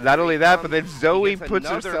 And not only that, but then Zoe gets puts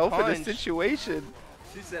another herself in a punch. situation.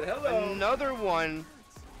 She said hello. Another one.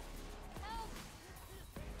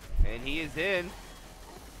 And he is in.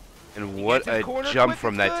 And He what gets his a corner jump quick,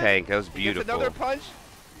 from it's that good. tank. That was He gets beautiful. another punch.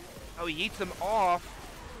 Oh, he eats him off.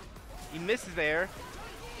 He misses there.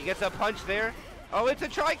 He gets a punch there. Oh, it's a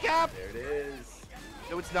tri-cap. There it is.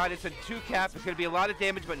 No, it's not. It's a 2-cap. It's going to be a lot of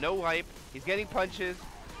damage, but no wipe. He's getting punches.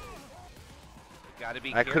 Gotta be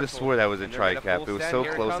I could have careful. swore that was a And they're gonna tri-cap. full It was send. so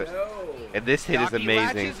Here it close. comes. No. And this hit is Jockey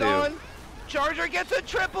amazing latches too. on. Charger gets a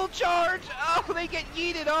triple charge. Oh, they get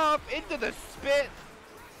yeeted off into the spit.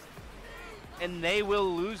 And they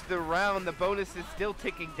will lose the round. The bonus is still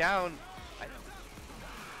ticking down.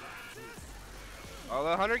 Oh,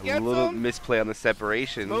 the Hunter A gets little him. misplay on the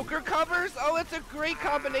separation. Smoker covers. Oh, it's a great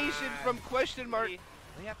combination from question mark.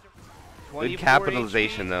 They have to Good 24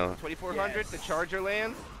 capitalization HP, though. 2400. The Charger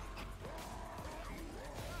lands.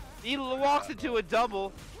 He walks into a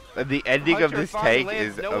double. The ending of Hunter this finally tank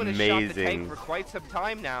lands. is No one has shot the tank amazing. for quite some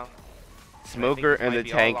time now. Smoker this and might the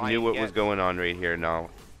be all tank Lion knew what was gets. going on right here. Now,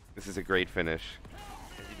 this is a great finish.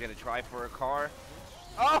 Is he gonna try for a car?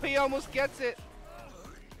 Oh, he almost gets it.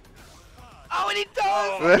 Oh, and he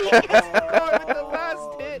does! He gets the car with the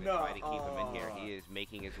last hit. no. Try to keep him in here. He is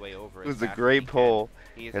making his way over. It was as a fast as great he can. pull.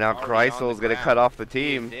 He is And now already on Chrysal's the going to ground. cut off the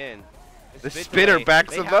He is team. in. The spit spitter delay. backs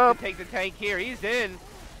They him have to up. take the tank here. He's in.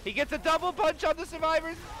 He gets a double punch on the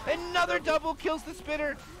survivors. Another double kills the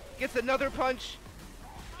spitter. Gets another punch.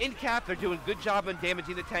 In cap, they're doing a good job on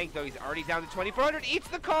damaging the tank, though. He's already down to 2400. Eats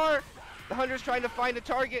the car. The Hunter's trying to find a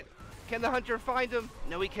target. Can the Hunter find him?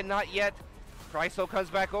 No, he cannot yet. Chrysal comes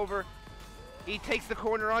back over. He takes the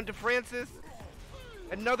corner onto Francis.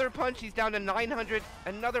 Another punch. He's down to 900.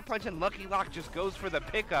 Another punch, and Lucky Lock just goes for the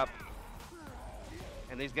pickup.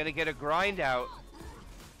 And he's going to get a grind out.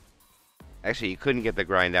 Actually, he couldn't get the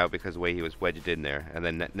grind out because of the way he was wedged in there. And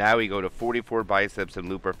then now we go to 44 biceps and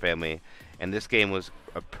Looper family. And this game was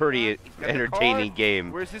a pretty got the entertaining car.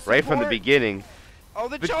 game Where's his right from the support? beginning. Oh,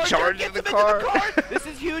 the The Charger Charger gets the him into car. the car. This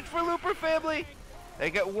is huge for Looper family. They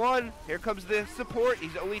get one. Here comes the support.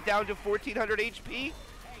 He's only down to 1400 HP.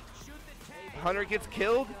 Hunter gets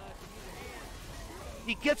killed.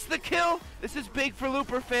 He gets the kill. This is big for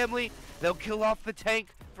Looper family. They'll kill off the tank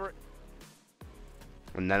for...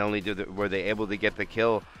 And not only were they able to get the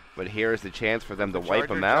kill, but here is the chance for them to wipe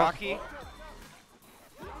Charger him out. jockey.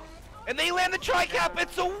 And they land the tri-cap.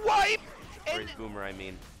 It's a wipe. And Where's Boomer, I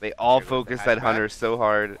mean. They all There goes the focused that hatchback. Hunter so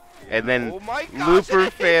hard. And then oh my gosh, and Looper it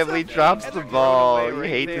hits family him. drops And the they're going ball. away You right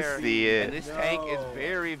hate there. to see And it. this tank is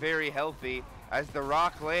very, very healthy as the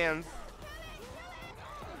rock lands.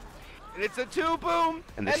 And it's a 2-boom.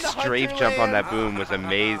 And the Hunter strafe jump on that lands. boom was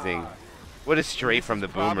amazing. What a strafe This from is the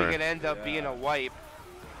probably Boomer. gonna end up being a wipe.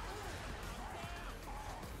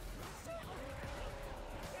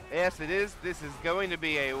 Yes, it is. This is going to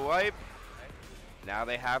be a wipe. Now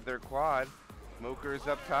they have their quad. Smoker's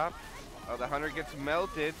up top. Oh, the Hunter gets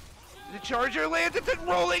melted. The Charger lands. It's a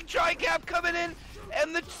rolling tri-cap coming in.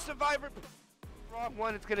 And the Survivor... Wrong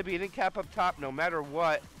one. It's going to be an in-cap up top no matter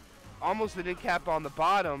what. Almost an in-cap on the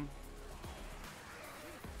bottom.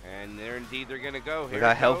 And there indeed they're going to go. Here Look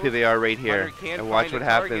how it healthy goes. they are right here. Hunter can't And watch find what a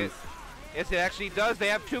target. happens. Yes, it actually does. They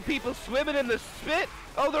have two people swimming in the spit.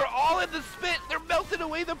 Oh, they're all in the spit. They're melting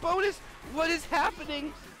away the bonus. What is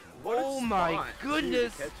happening? What a Oh my spot, too, to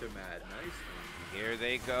goodness. catch him at. Nice. Here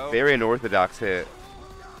they go. Very unorthodox hit.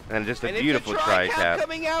 And just a and beautiful it's a try tri-cap cap.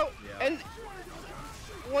 coming out. Yeah. And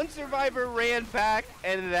one survivor ran back,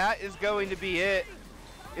 and that is going to be it.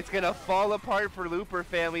 It's going to fall apart for Looper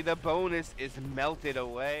family. The bonus is melted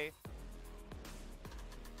away.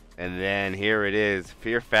 And then here it is,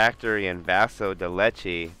 Fear Factory and Vaso de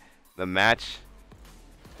Leche. The match,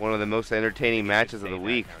 one of the most entertaining matches of the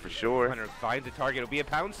week, for sure. Hunter finds the target. It'll be a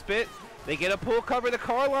pound spit. They get a pull cover. The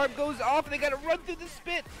car alarm goes off. They got to run through the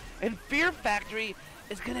spit. And Fear Factory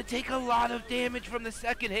is going to take a lot of damage from the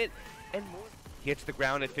second hit. And more. He hits the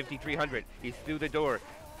ground at 5,300. He's through the door.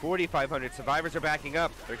 4,500. Survivors are backing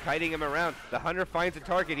up. They're kiting him around. The Hunter finds a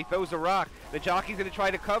target. He throws a rock. The jockey's going to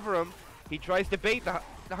try to cover him. He tries to bait.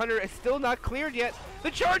 The Hunter is still not cleared yet. The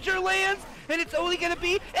Charger lands, and it's only going to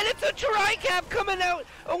be, and it's a tri-cap coming out.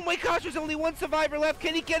 Oh my gosh, there's only one survivor left.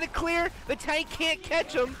 Can he get it clear? The tank can't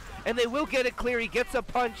catch him, and they will get it clear. He gets a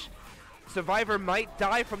punch. Survivor might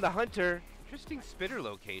die from the Hunter. Interesting spitter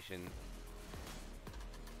location.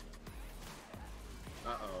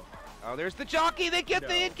 Uh-oh. Oh, there's the jockey. They get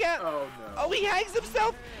the in-cap. Oh, no. Oh, he hangs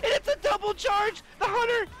himself, and it's a double charge. The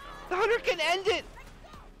Hunter can end it.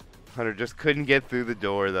 Hunter just couldn't get through the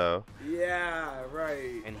door, though. Yeah,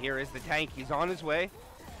 right. And here is the tank. He's on his way.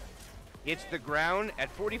 Hits the ground at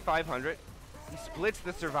 4,500. He splits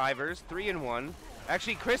the survivors, 3 and 1.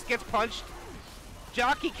 Actually, Chris gets punched.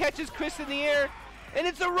 Jockey catches Chris in the air, and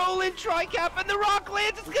it's a roll-in tri-cap, and the rock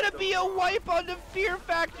lands. It's gonna be a wipe on the Fear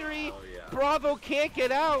Factory. Oh, yeah. Bravo can't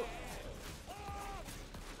get out.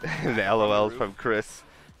 The LOLs from Chris.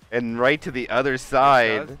 And right to the other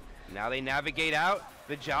side. Now they navigate out.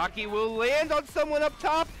 The jockey will land on someone up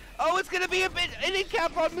top. Oh, it's gonna be an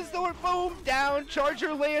in-cap on Misnour. Boom, down.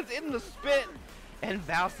 Charger lands in the spit. And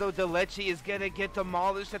Vaso de Leche is gonna get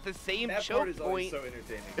demolished at the same That choke part is always point. so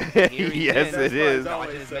entertaining. Here he Yes, is. it is.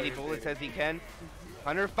 Dodges as many bullets as he can.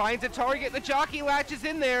 Hunter finds a target. The jockey latches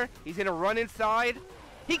in there. He's gonna run inside.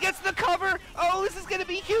 He gets the cover. Oh, this is going to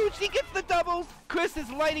be huge. He gets the doubles. Chris is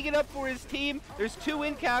lighting it up for his team. There's 2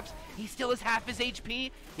 in caps. He still has half his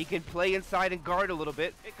HP. He can play inside and guard a little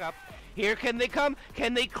bit. Pick up. Here, can they come?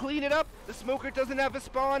 Can they clean it up? The Smoker doesn't have a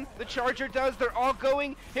spawn. The Charger does. They're all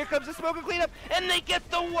going. Here comes the Smoker cleanup. And they get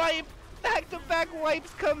the wipe. Back-to-back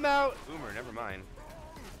wipes come out. Boomer, never mind.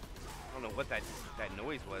 I don't know what that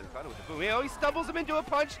noise was. I thought it was a boom. Oh, he stumbles him into a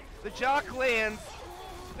punch. The Jock lands.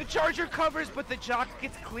 The Charger covers, but the Jock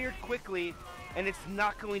gets cleared quickly, and it's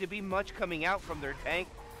not going to be much coming out from their tank.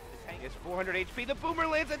 The tank is 400 HP. The Boomer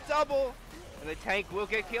lands a double, and the tank will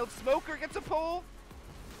get killed. Smoker gets a pull.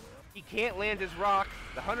 He can't land his rock.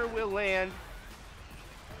 The Hunter will land.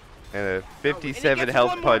 And a 57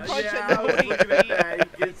 health punch. Yeah, look at that.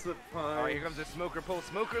 He gets a punch. Oh, here comes a Smoker pull.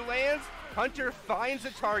 Smoker lands. Hunter finds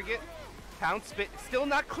a target. Pound spit. Still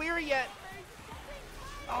not clear yet.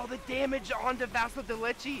 Oh, the damage onto Vaso de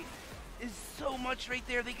Leche is so much right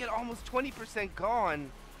there. They get almost 20% gone.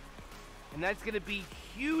 And that's going to be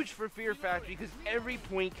huge for Fear Factory because every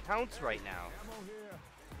point counts right now.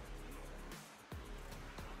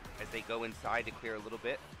 As they go inside to clear a little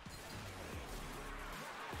bit.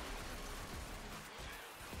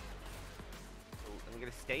 So I'm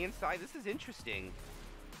going to stay inside. This is interesting.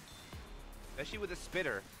 Especially with a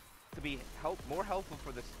spitter. To be more helpful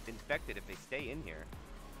for the infected if they stay in here.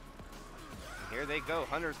 And here they go.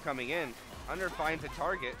 Hunter's coming in. Hunter finds a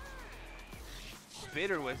target.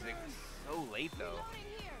 Spitter was so late though.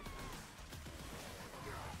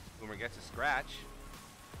 Boomer gets a scratch.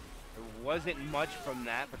 There wasn't much from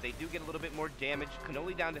that, but they do get a little bit more damage.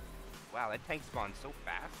 Cannoli down to... Wow, that tank spawned so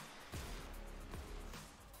fast.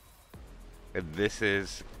 And this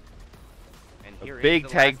is And a big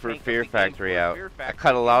tank for Fear Factory out. I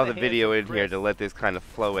cut a lot of the video in here to let this kind of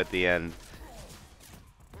flow at the end.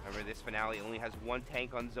 Remember, this finale only has 1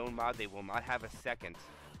 tank on zone mod. They will not have a second.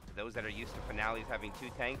 For those that are used to finales having 2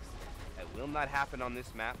 tanks, that will not happen on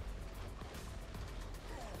this map.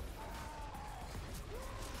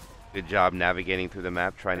 Good job navigating through the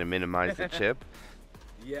map, trying to minimize the chip.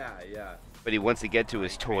 Yeah. But he wants to get to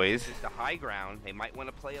his toys. This is the high ground. They might want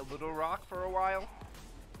to play a little rock for a while.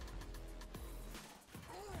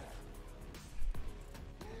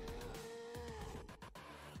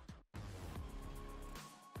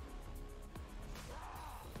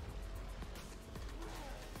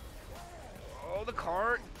 Oh, the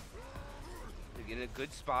cart. They're in a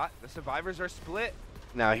good spot. The survivors are split.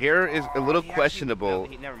 Now here is a little He questionable.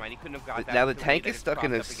 actually, never mind. He couldn't have got that. Now the with way tank that is it's stuck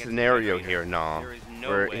in propped a up against the scenario generator. here now, There is no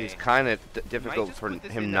where way. it's kind of He might difficult just for put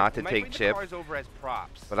this him in not the, to might take bring the chip. cars over as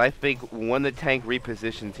props. But I think when the tank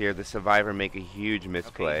repositions here, the survivor make a huge Okay,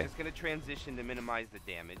 misplay. he's just gonna transition to minimize the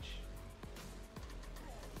damage.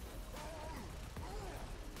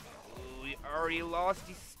 Ooh, he already lost.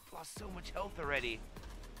 He's lost so much health already.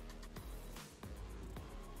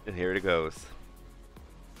 And here it goes.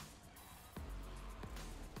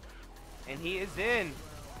 And he is in.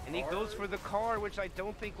 And he goes for the car, which I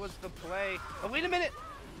don't think was the play. Oh, wait a minute.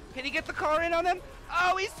 Can he get the car in on them?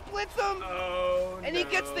 Oh, he splits them. Oh, and he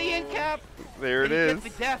gets the in cap. There it and is. He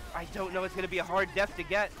gets the death. I don't know. It's going to be a hard death to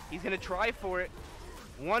get. He's going to try for it.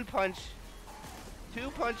 1 punch. 2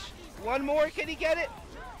 punch. 1 more. Can he get it?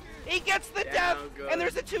 He gets the death. And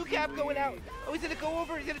there's a 2 cap going out. Oh, he's going to go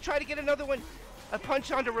over. He's going to try to get another one. A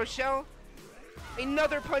punch onto Rochelle.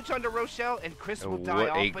 Another punch onto Rochelle, and Chris will die What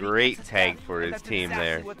off, a but he great gets tank death, for and his that's team exactly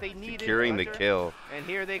there, what they needed, securing the Hunter. kill. And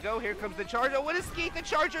here they go. Here comes the Charger. What a skate! The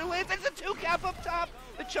Charger lands. It's a 2 cap up top.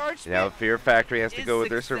 The charge spin Now Fear Factory has to is go with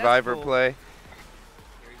their survivor successful. play. Here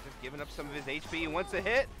he's just giving up some of his HP. He wants a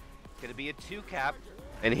hit. It's gonna be a 2 cap.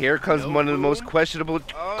 And here comes No one of the most boom. questionable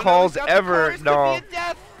Oh, no, calls he's got the ever. cars. Could No, be a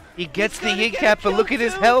death. he gets He's the gonna in get cap, a but kill look at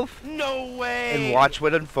his too. health. No way. And watch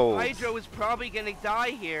what unfolds. Hydro is probably gonna die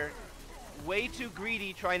here. Way too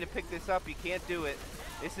greedy trying to pick this up. You can't do it.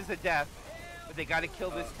 This is a death. But they gotta kill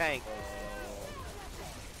this tank.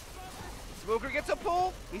 Smoker gets a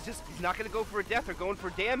pull. He's not gonna go for a death or going for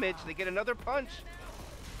damage. They get another punch.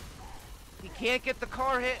 He can't get the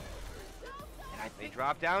car hit. And they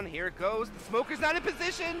drop down. Here it goes. The Smoker's not in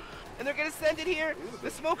position. And they're gonna send it here. The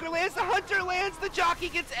Smoker lands. The Hunter lands. The Jockey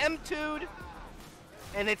gets M2'd.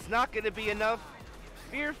 And it's not gonna be enough.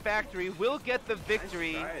 Fear Factory will get the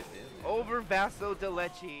victory over Vaso de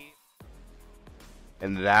Leche.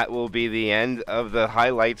 And that will be the end of the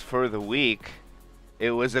highlights for the week.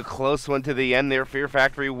 It was a close one to the end there. Fear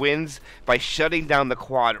Factory wins by shutting down the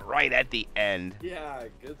quad right at the end. Yeah,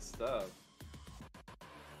 good stuff.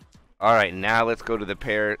 All right, now let's go to the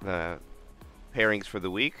pairings for the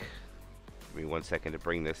week. Give me 1 second to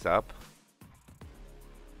bring this up.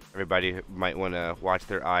 Everybody might want to watch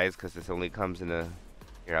their eyes because this only comes in a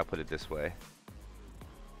Here, I'll put it this way.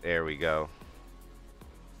 There we go.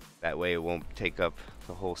 That way it won't take up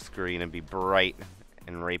the whole screen and be bright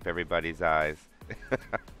and rape everybody's eyes.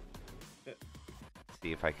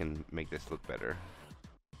 See if I can make this look better.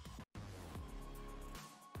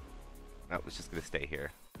 No, it's just gonna stay here.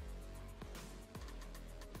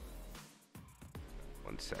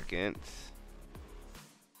 1 second.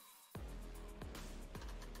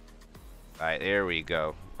 Alright, there we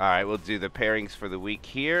go. Alright, we'll do the pairings for the week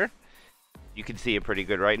here. You can see it pretty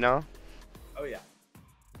good right now. Oh yeah.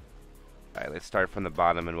 Alright, let's start from the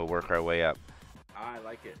bottom and we'll work our way up. I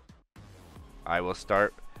like it. I will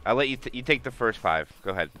start. I'll let you you take the first 5.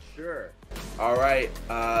 Go ahead. Sure. All right.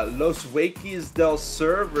 Los Huequis del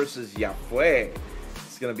Sur versus Yafue.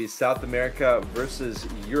 It's going to be South America versus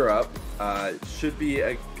Europe. Should be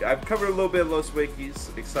I've covered a little bit of Los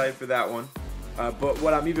Huequis. Excited for that one. But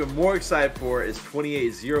what I'm even more excited for is 28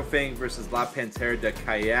 Zero Fang versus La Pantera de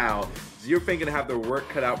Callao. Zero Fang going to have their work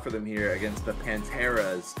cut out for them here against the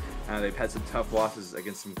Panteras. They've had some tough losses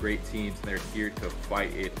against some great teams, and they're here to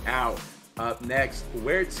fight it out. Up next,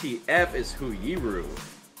 Where TF is Huyiru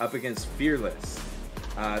up against Fearless.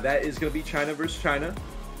 That is going to be China versus China.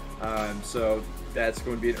 So that's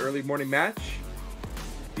going to be an early morning match.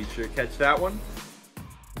 Be sure to catch that one.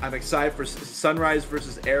 I'm excited for Sunrise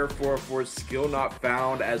versus Air 404's Skill Not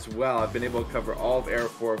Found as well. I've been able to cover all of Air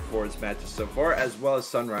 404's matches so far, as well as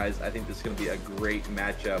Sunrise. I think this is going to be a great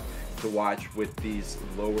matchup to watch with these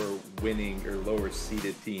lower winning or lower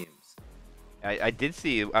seeded teams. I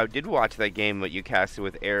did watch that game that you casted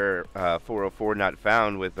with Air 404 Not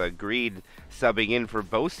Found with Greed subbing in for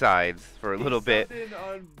both sides for a little bit. Subbed in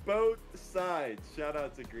on both sides. Shout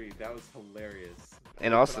out to Greed. That was hilarious.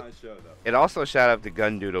 And also shout out to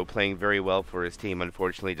Gundoodle playing very well for his team.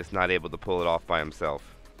 Unfortunately, just not able to pull it off by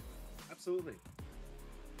himself. Absolutely.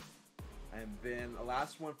 And then the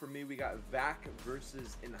last one for me, we got Vac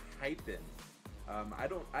versus Enhypen. I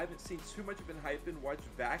haven't seen too much of Enhypen. Watch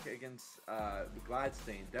Vac against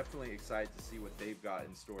Gladstein. Definitely excited to see what they've got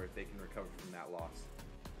in store if they can recover from that loss.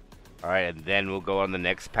 All right, and then we'll go on the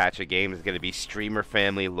next patch of games. It's going to be Streamer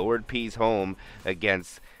Family Lord P's home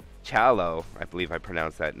against Chalo. I believe I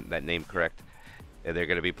pronounced that name correct. They're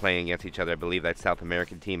going to be playing against each other. I believe that South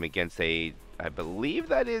American team against I believe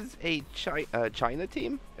that is a China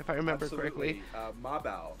team, if I remember correctly.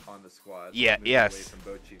 Mabao on the squad. Yeah, yes. Away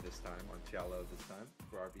from Bochi this time, on Chalo this time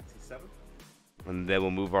for RBT7. And then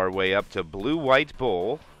we'll move our way up to Blue White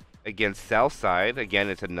Bull against Southside.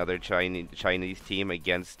 Again, it's another Chinese team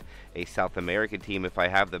against a South American team, if I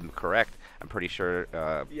have them correct. I'm pretty sure.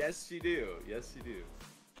 Yes, you do. Yes, you do.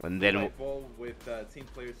 And then White Bull with team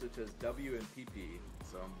players such as W and PP.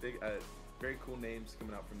 So big, very cool names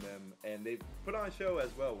coming out from them, and they've put on a show as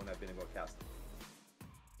well when I've been able to cast them.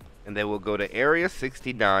 And then we'll go to Area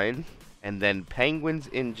 69, and then Penguins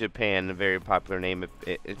in Japan, a very popular name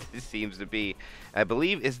it seems to be. I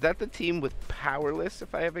believe, is that the team with Powerless,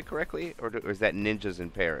 if I have it correctly, or is that Ninjas in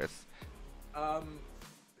Paris?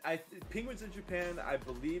 Penguins in Japan, I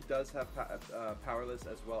believe, does have Powerless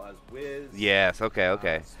as well as Wiz. Yes,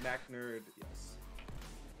 okay. Smack Nerd, yes.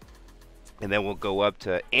 And then we'll go up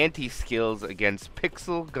to Anti-Skills against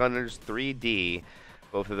Pixel Gunners 3D.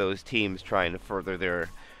 Both of those teams trying to further their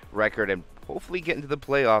record and hopefully get into the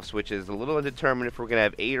playoffs, which is a little undetermined if we're going to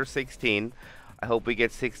have 8 or 16. I hope we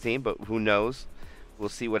get 16, but who knows? We'll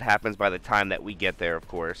see what happens by the time that we get there, of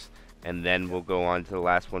course. And then we'll go on to the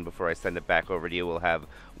last one before I send it back over to you. We'll have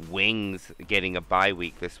Wings getting a bye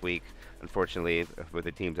week this week. Unfortunately, with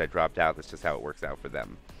the teams that dropped out, that's just how it works out for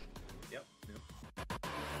them. Yep.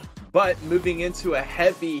 But moving into a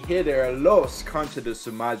heavy hitter, Los Concha de Su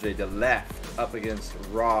Madre, the left, up against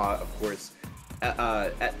Raw, of course.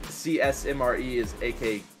 CSMRE is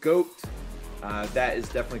aka GOAT. That is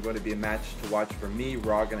definitely going to be a match to watch for me.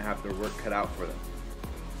 Raw going to have their work cut out for them.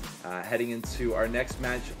 Heading into our next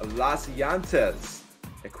match, Las Llantas,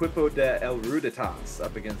 Equipo de El Ruditas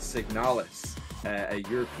up against Signalis, a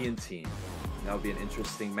European team. That'll be an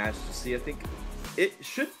interesting match to see. I think it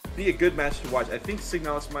should be a good match to watch. I think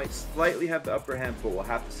Signalis might slightly have the upper hand, but we'll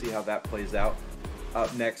have to see how that plays out.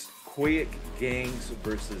 Up next, Quick Gangs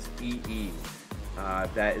versus EE.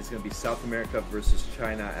 That is going to be South America versus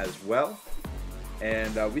China as well.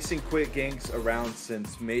 And we've seen Quick Gangs around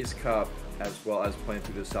since Maze Cup, as well as playing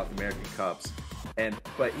through the South American Cups.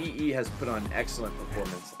 But EE has put on an excellent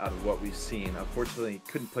performance out of what we've seen. Unfortunately,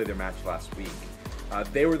 couldn't play their match last week.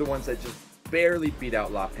 They were the ones that just barely beat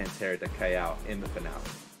out La Pantera de Callao in the finale.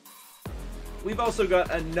 We've also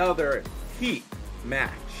got another heat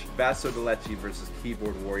match. Vaso de Leche versus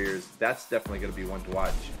Keyboard Warriors. That's definitely going to be one to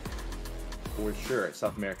watch for sure.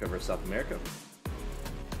 South America versus South America.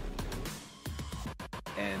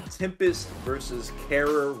 Tempest versus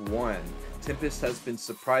Carer 1. Tempest has been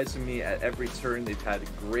surprising me at every turn. They've had a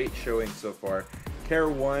great showing so far. Carer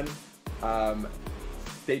 1,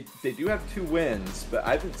 they do have 2 wins, but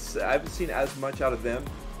I haven't seen as much out of them.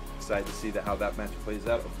 Excited to see how that match plays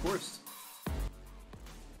out, of course.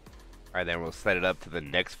 All right, then we'll set it up to the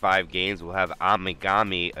next 5 games. We'll have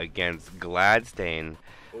Amagami against Gladstein.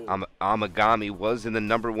 Amagami was in the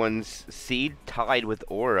 #1 seed, tied with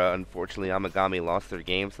Aura. Unfortunately, Amagami lost their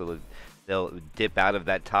game, so they'll dip out of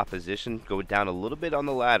that top position, go down a little bit on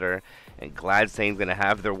the ladder, and Gladstein's going to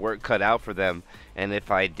have their work cut out for them. And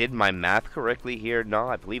if I did my math correctly here, no,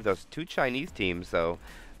 I believe those 2 Chinese teams, so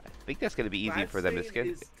I think that's going to be easy for them to skip.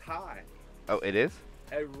 Is Thai. Oh, it is?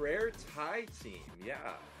 A rare Thai team, yeah.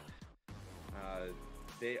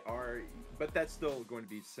 They are, but that's still going to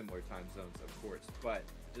be similar time zones, of course. But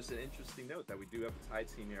just an interesting note that we do have a Thai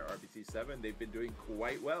team here at RBT7. They've been doing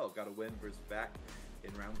quite well. Got a win versus back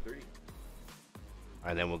in round 3.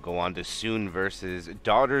 And then we'll go on to Soon versus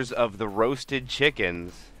Daughters of the Roasted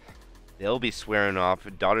Chickens. They'll be swearing off.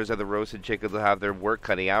 Daughters of the Roasted Chickens will have their work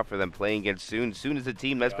cutting out for them playing against Soon. Soon is a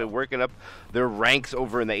team that's been working up their ranks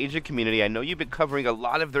over in the Asian community. I know you've been covering a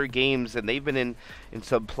lot of their games, and they've been in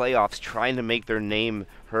some playoffs trying to make their name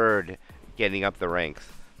heard, getting up the ranks.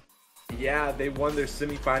 Yeah, they won their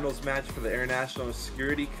semifinals match for the International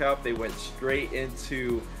Security Cup. They went straight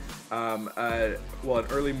into an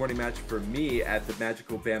early morning match for me at the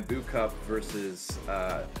Magical Bamboo Cup versus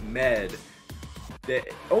Med.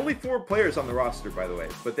 Only 4 players on the roster, by the way,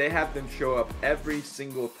 but they have them show up every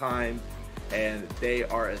single time, and they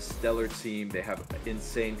are a stellar team. They have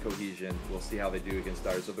insane cohesion. We'll see how they do against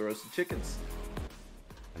Daughters of the Roasted Chickens.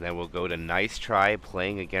 And then we'll go to Nice Try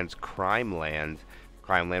playing against Crimeland.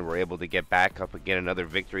 Crimeland were able to get back up again, another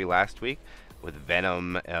victory last week with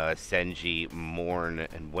Venom, Senji, Morn,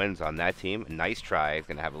 and Wins on that team. Nice Try is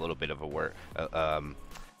going to have a little bit of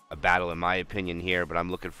a battle in my opinion here, but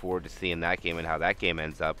I'm looking forward to seeing that game and how that game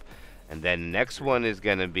ends up. And then next one is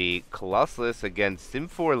going to be Colossus against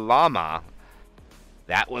Simfor Llama.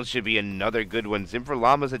 That one should be another good one. Simfor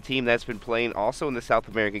Llama is a team that's been playing also in the South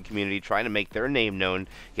American community, trying to make their name known,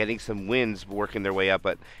 getting some wins, working their way up,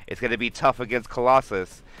 but it's going to be tough against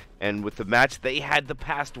Colossus. And with the match they had the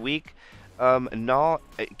past week,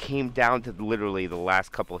 it came down to literally the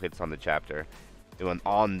last couple hits on the chapter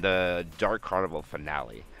on the Dark Carnival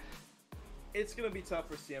finale. It's going to be tough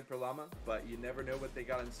for Simfor Llama, but you never know what they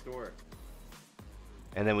got in store.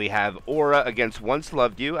 And then we have Aura against Once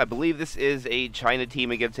Loved You. I believe this is a China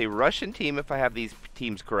team against a Russian team, if I have these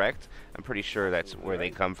teams correct. I'm pretty sure that's where they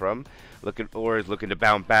come from. Aura is looking to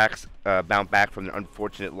bounce back from the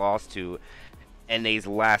unfortunate loss to NA's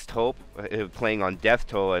Last Hope, playing on Death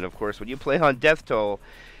Toll. And of course, when you play on Death Toll,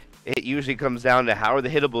 it usually comes down to how are the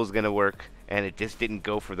hittables going to work, and it just didn't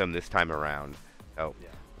go for them this time around. So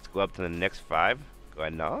let's go up to the next 5. Go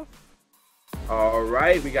ahead, Noah. All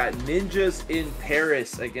right, we got Ninjas in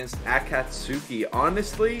Paris against Akatsuki.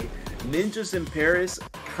 Honestly, Ninjas in Paris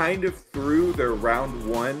kind of threw their round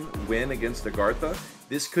 1 win against Agartha.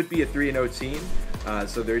 This could be a 3-0 team,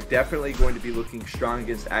 so they're definitely going to be looking strong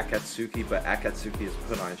against Akatsuki, but Akatsuki has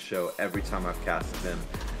put on a show every time I've casted them.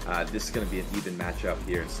 This is going to be an even matchup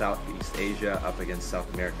here in Southeast Asia up against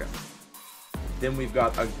South America. Then we've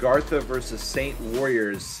got Agartha versus Saint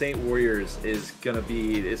Warriors. Saint Warriors is gonna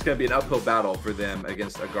be an uphill battle for them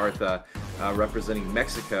against Agartha, representing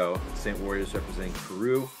Mexico. Saint Warriors representing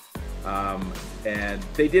Peru, and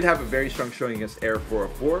they did have a very strong showing against Air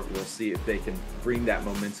 404. We'll see if they can bring that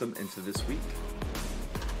momentum into this week.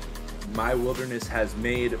 My Wilderness Has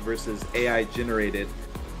Made versus AI Generated.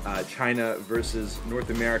 China versus North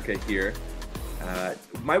America here.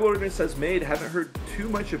 My Wilderness Has Made, haven't heard too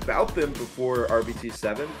much about them before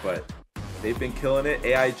RBT7, but they've been killing it.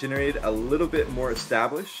 AI Generated, a little bit more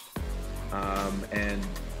established, and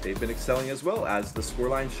they've been excelling as well, as the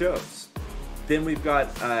scoreline shows. Then we've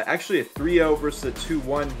got actually a 3-0 versus a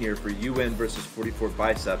 2-1 here for UN versus 44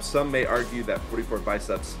 Biceps. Some may argue that 44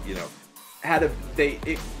 Biceps,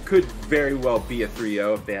 it could very well be a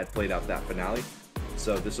 3-0 if they had played out that finale.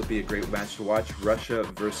 So this will be a great match to watch. Russia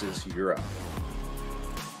versus Europe.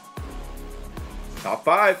 Top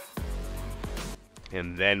 5.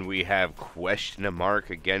 And then we have Question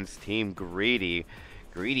Mark against Team Greedy.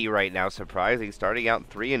 Greedy right now, surprising, starting out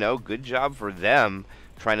 3-0. Good job for them,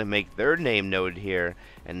 trying to make their name noted here.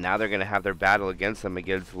 And now they're going to have their battle against them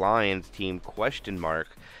against Lions Team Question Mark.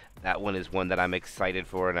 That one is one that I'm excited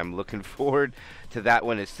for, and I'm looking forward to that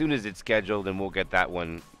one as soon as it's scheduled, and we'll get that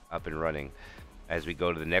one up and running. As we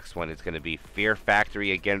go to the next one, it's going to be Fear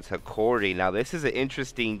Factory against Hikori. Now, this is an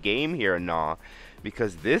interesting game here, Nah,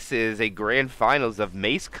 because this is a grand finals of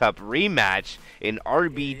Mace Cup rematch in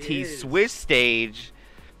RBT Swiss stage.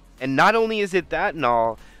 And not only is it that,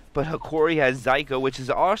 Nah, but Hikori has Zyko, which has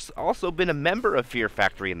also been a member of Fear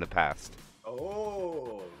Factory in the past.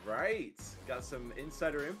 Oh, right. Got some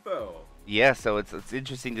insider info. Yeah, so it's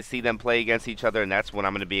interesting to see them play against each other, and that's what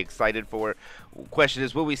I'm going to be excited for. Question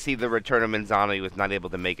is, will we see the return of Manzano? He was not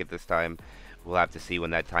able to make it this time. We'll have to see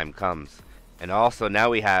when that time comes. And also,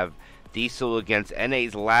 now we have Diesel against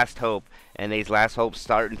NA's Last Hope. NA's Last Hope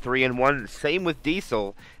starting 3-1. Same with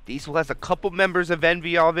Diesel. Diesel has a couple members of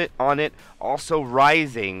Envy on it, also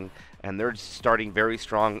rising, and they're starting very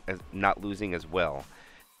strong, not losing as well.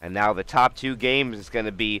 And now the top two games is going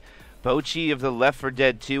to be Bochi of the Left 4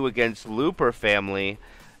 Dead 2 against Looper Family.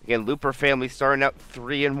 Again, Looper Family starting out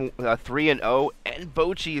 3-0, and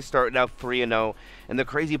Bochi is starting out 3-0. And the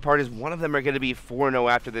crazy part is one of them are going to be 4-0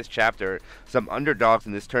 after this chapter. Some underdogs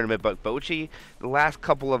in this tournament, but Bochi, the last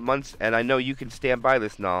couple of months, and I know you can stand by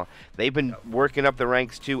this, Nah, they've been working up the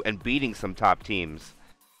ranks too and beating some top teams.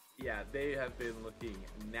 Yeah, they have been looking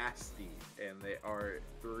nasty, and they are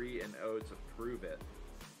 3-0 to prove it.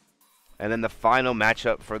 And then the final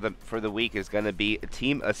matchup for the week is going to be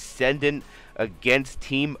Team Ascendant against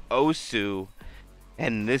Team Osu.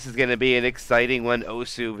 And this is going to be an exciting one.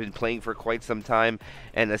 Osu been playing for quite some time.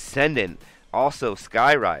 And Ascendant, also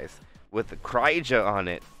Skyrise, with Kryja on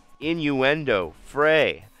it, Innuendo,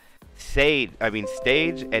 Frey, Stage, and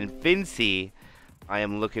Fincy. I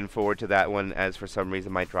am looking forward to that one, as for some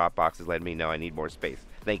reason my Dropbox is letting me know I need more space.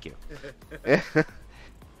 Thank you.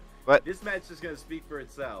 But this match is going to speak for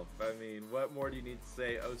itself. I mean, what more do you need to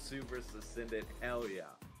say? Osu versus Ascendant, hell yeah.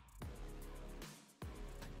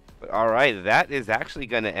 All right, that is actually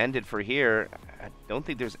going to end it for here. I don't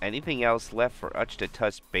think there's anything else left for Uch to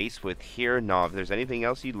touch base with here. No, if there's anything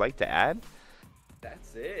else you'd like to add?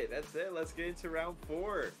 That's it. Let's get into round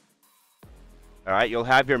 4. All right, you'll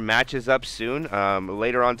have your matches up soon.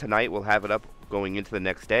 Later on tonight, we'll have it up going into the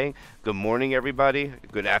next day. Good morning, everybody.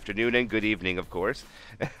 Good afternoon and good evening, of course.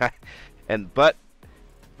 But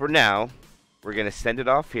for now, we're going to send it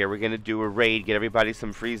off here. We're going to do a raid, get everybody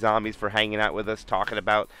some free zombies for hanging out with us, talking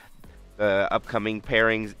about the upcoming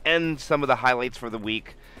pairings and some of the highlights for the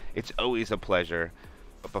week. It's always a pleasure.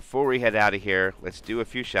 But before we head out of here, let's do a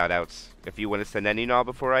few shout-outs. If you want to send any now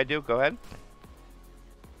before I do, go ahead.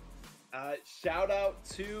 Shout out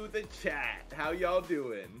to the chat. How y'all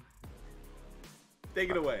doing? Take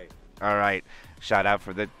it away. All right. Shout out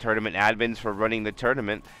for the tournament admins for running the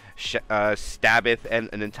tournament. Stabith and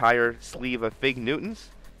an entire sleeve of Fig Newtons.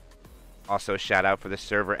 Also, shout out for the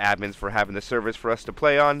server admins for having the servers for us to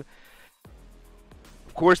play on.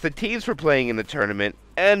 Of course, the teams for playing in the tournament.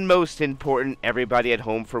 And most important, everybody at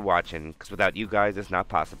home for watching. Because without you guys, it's not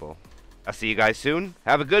possible. I'll see you guys soon.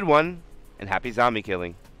 Have a good one. And happy zombie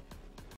killing.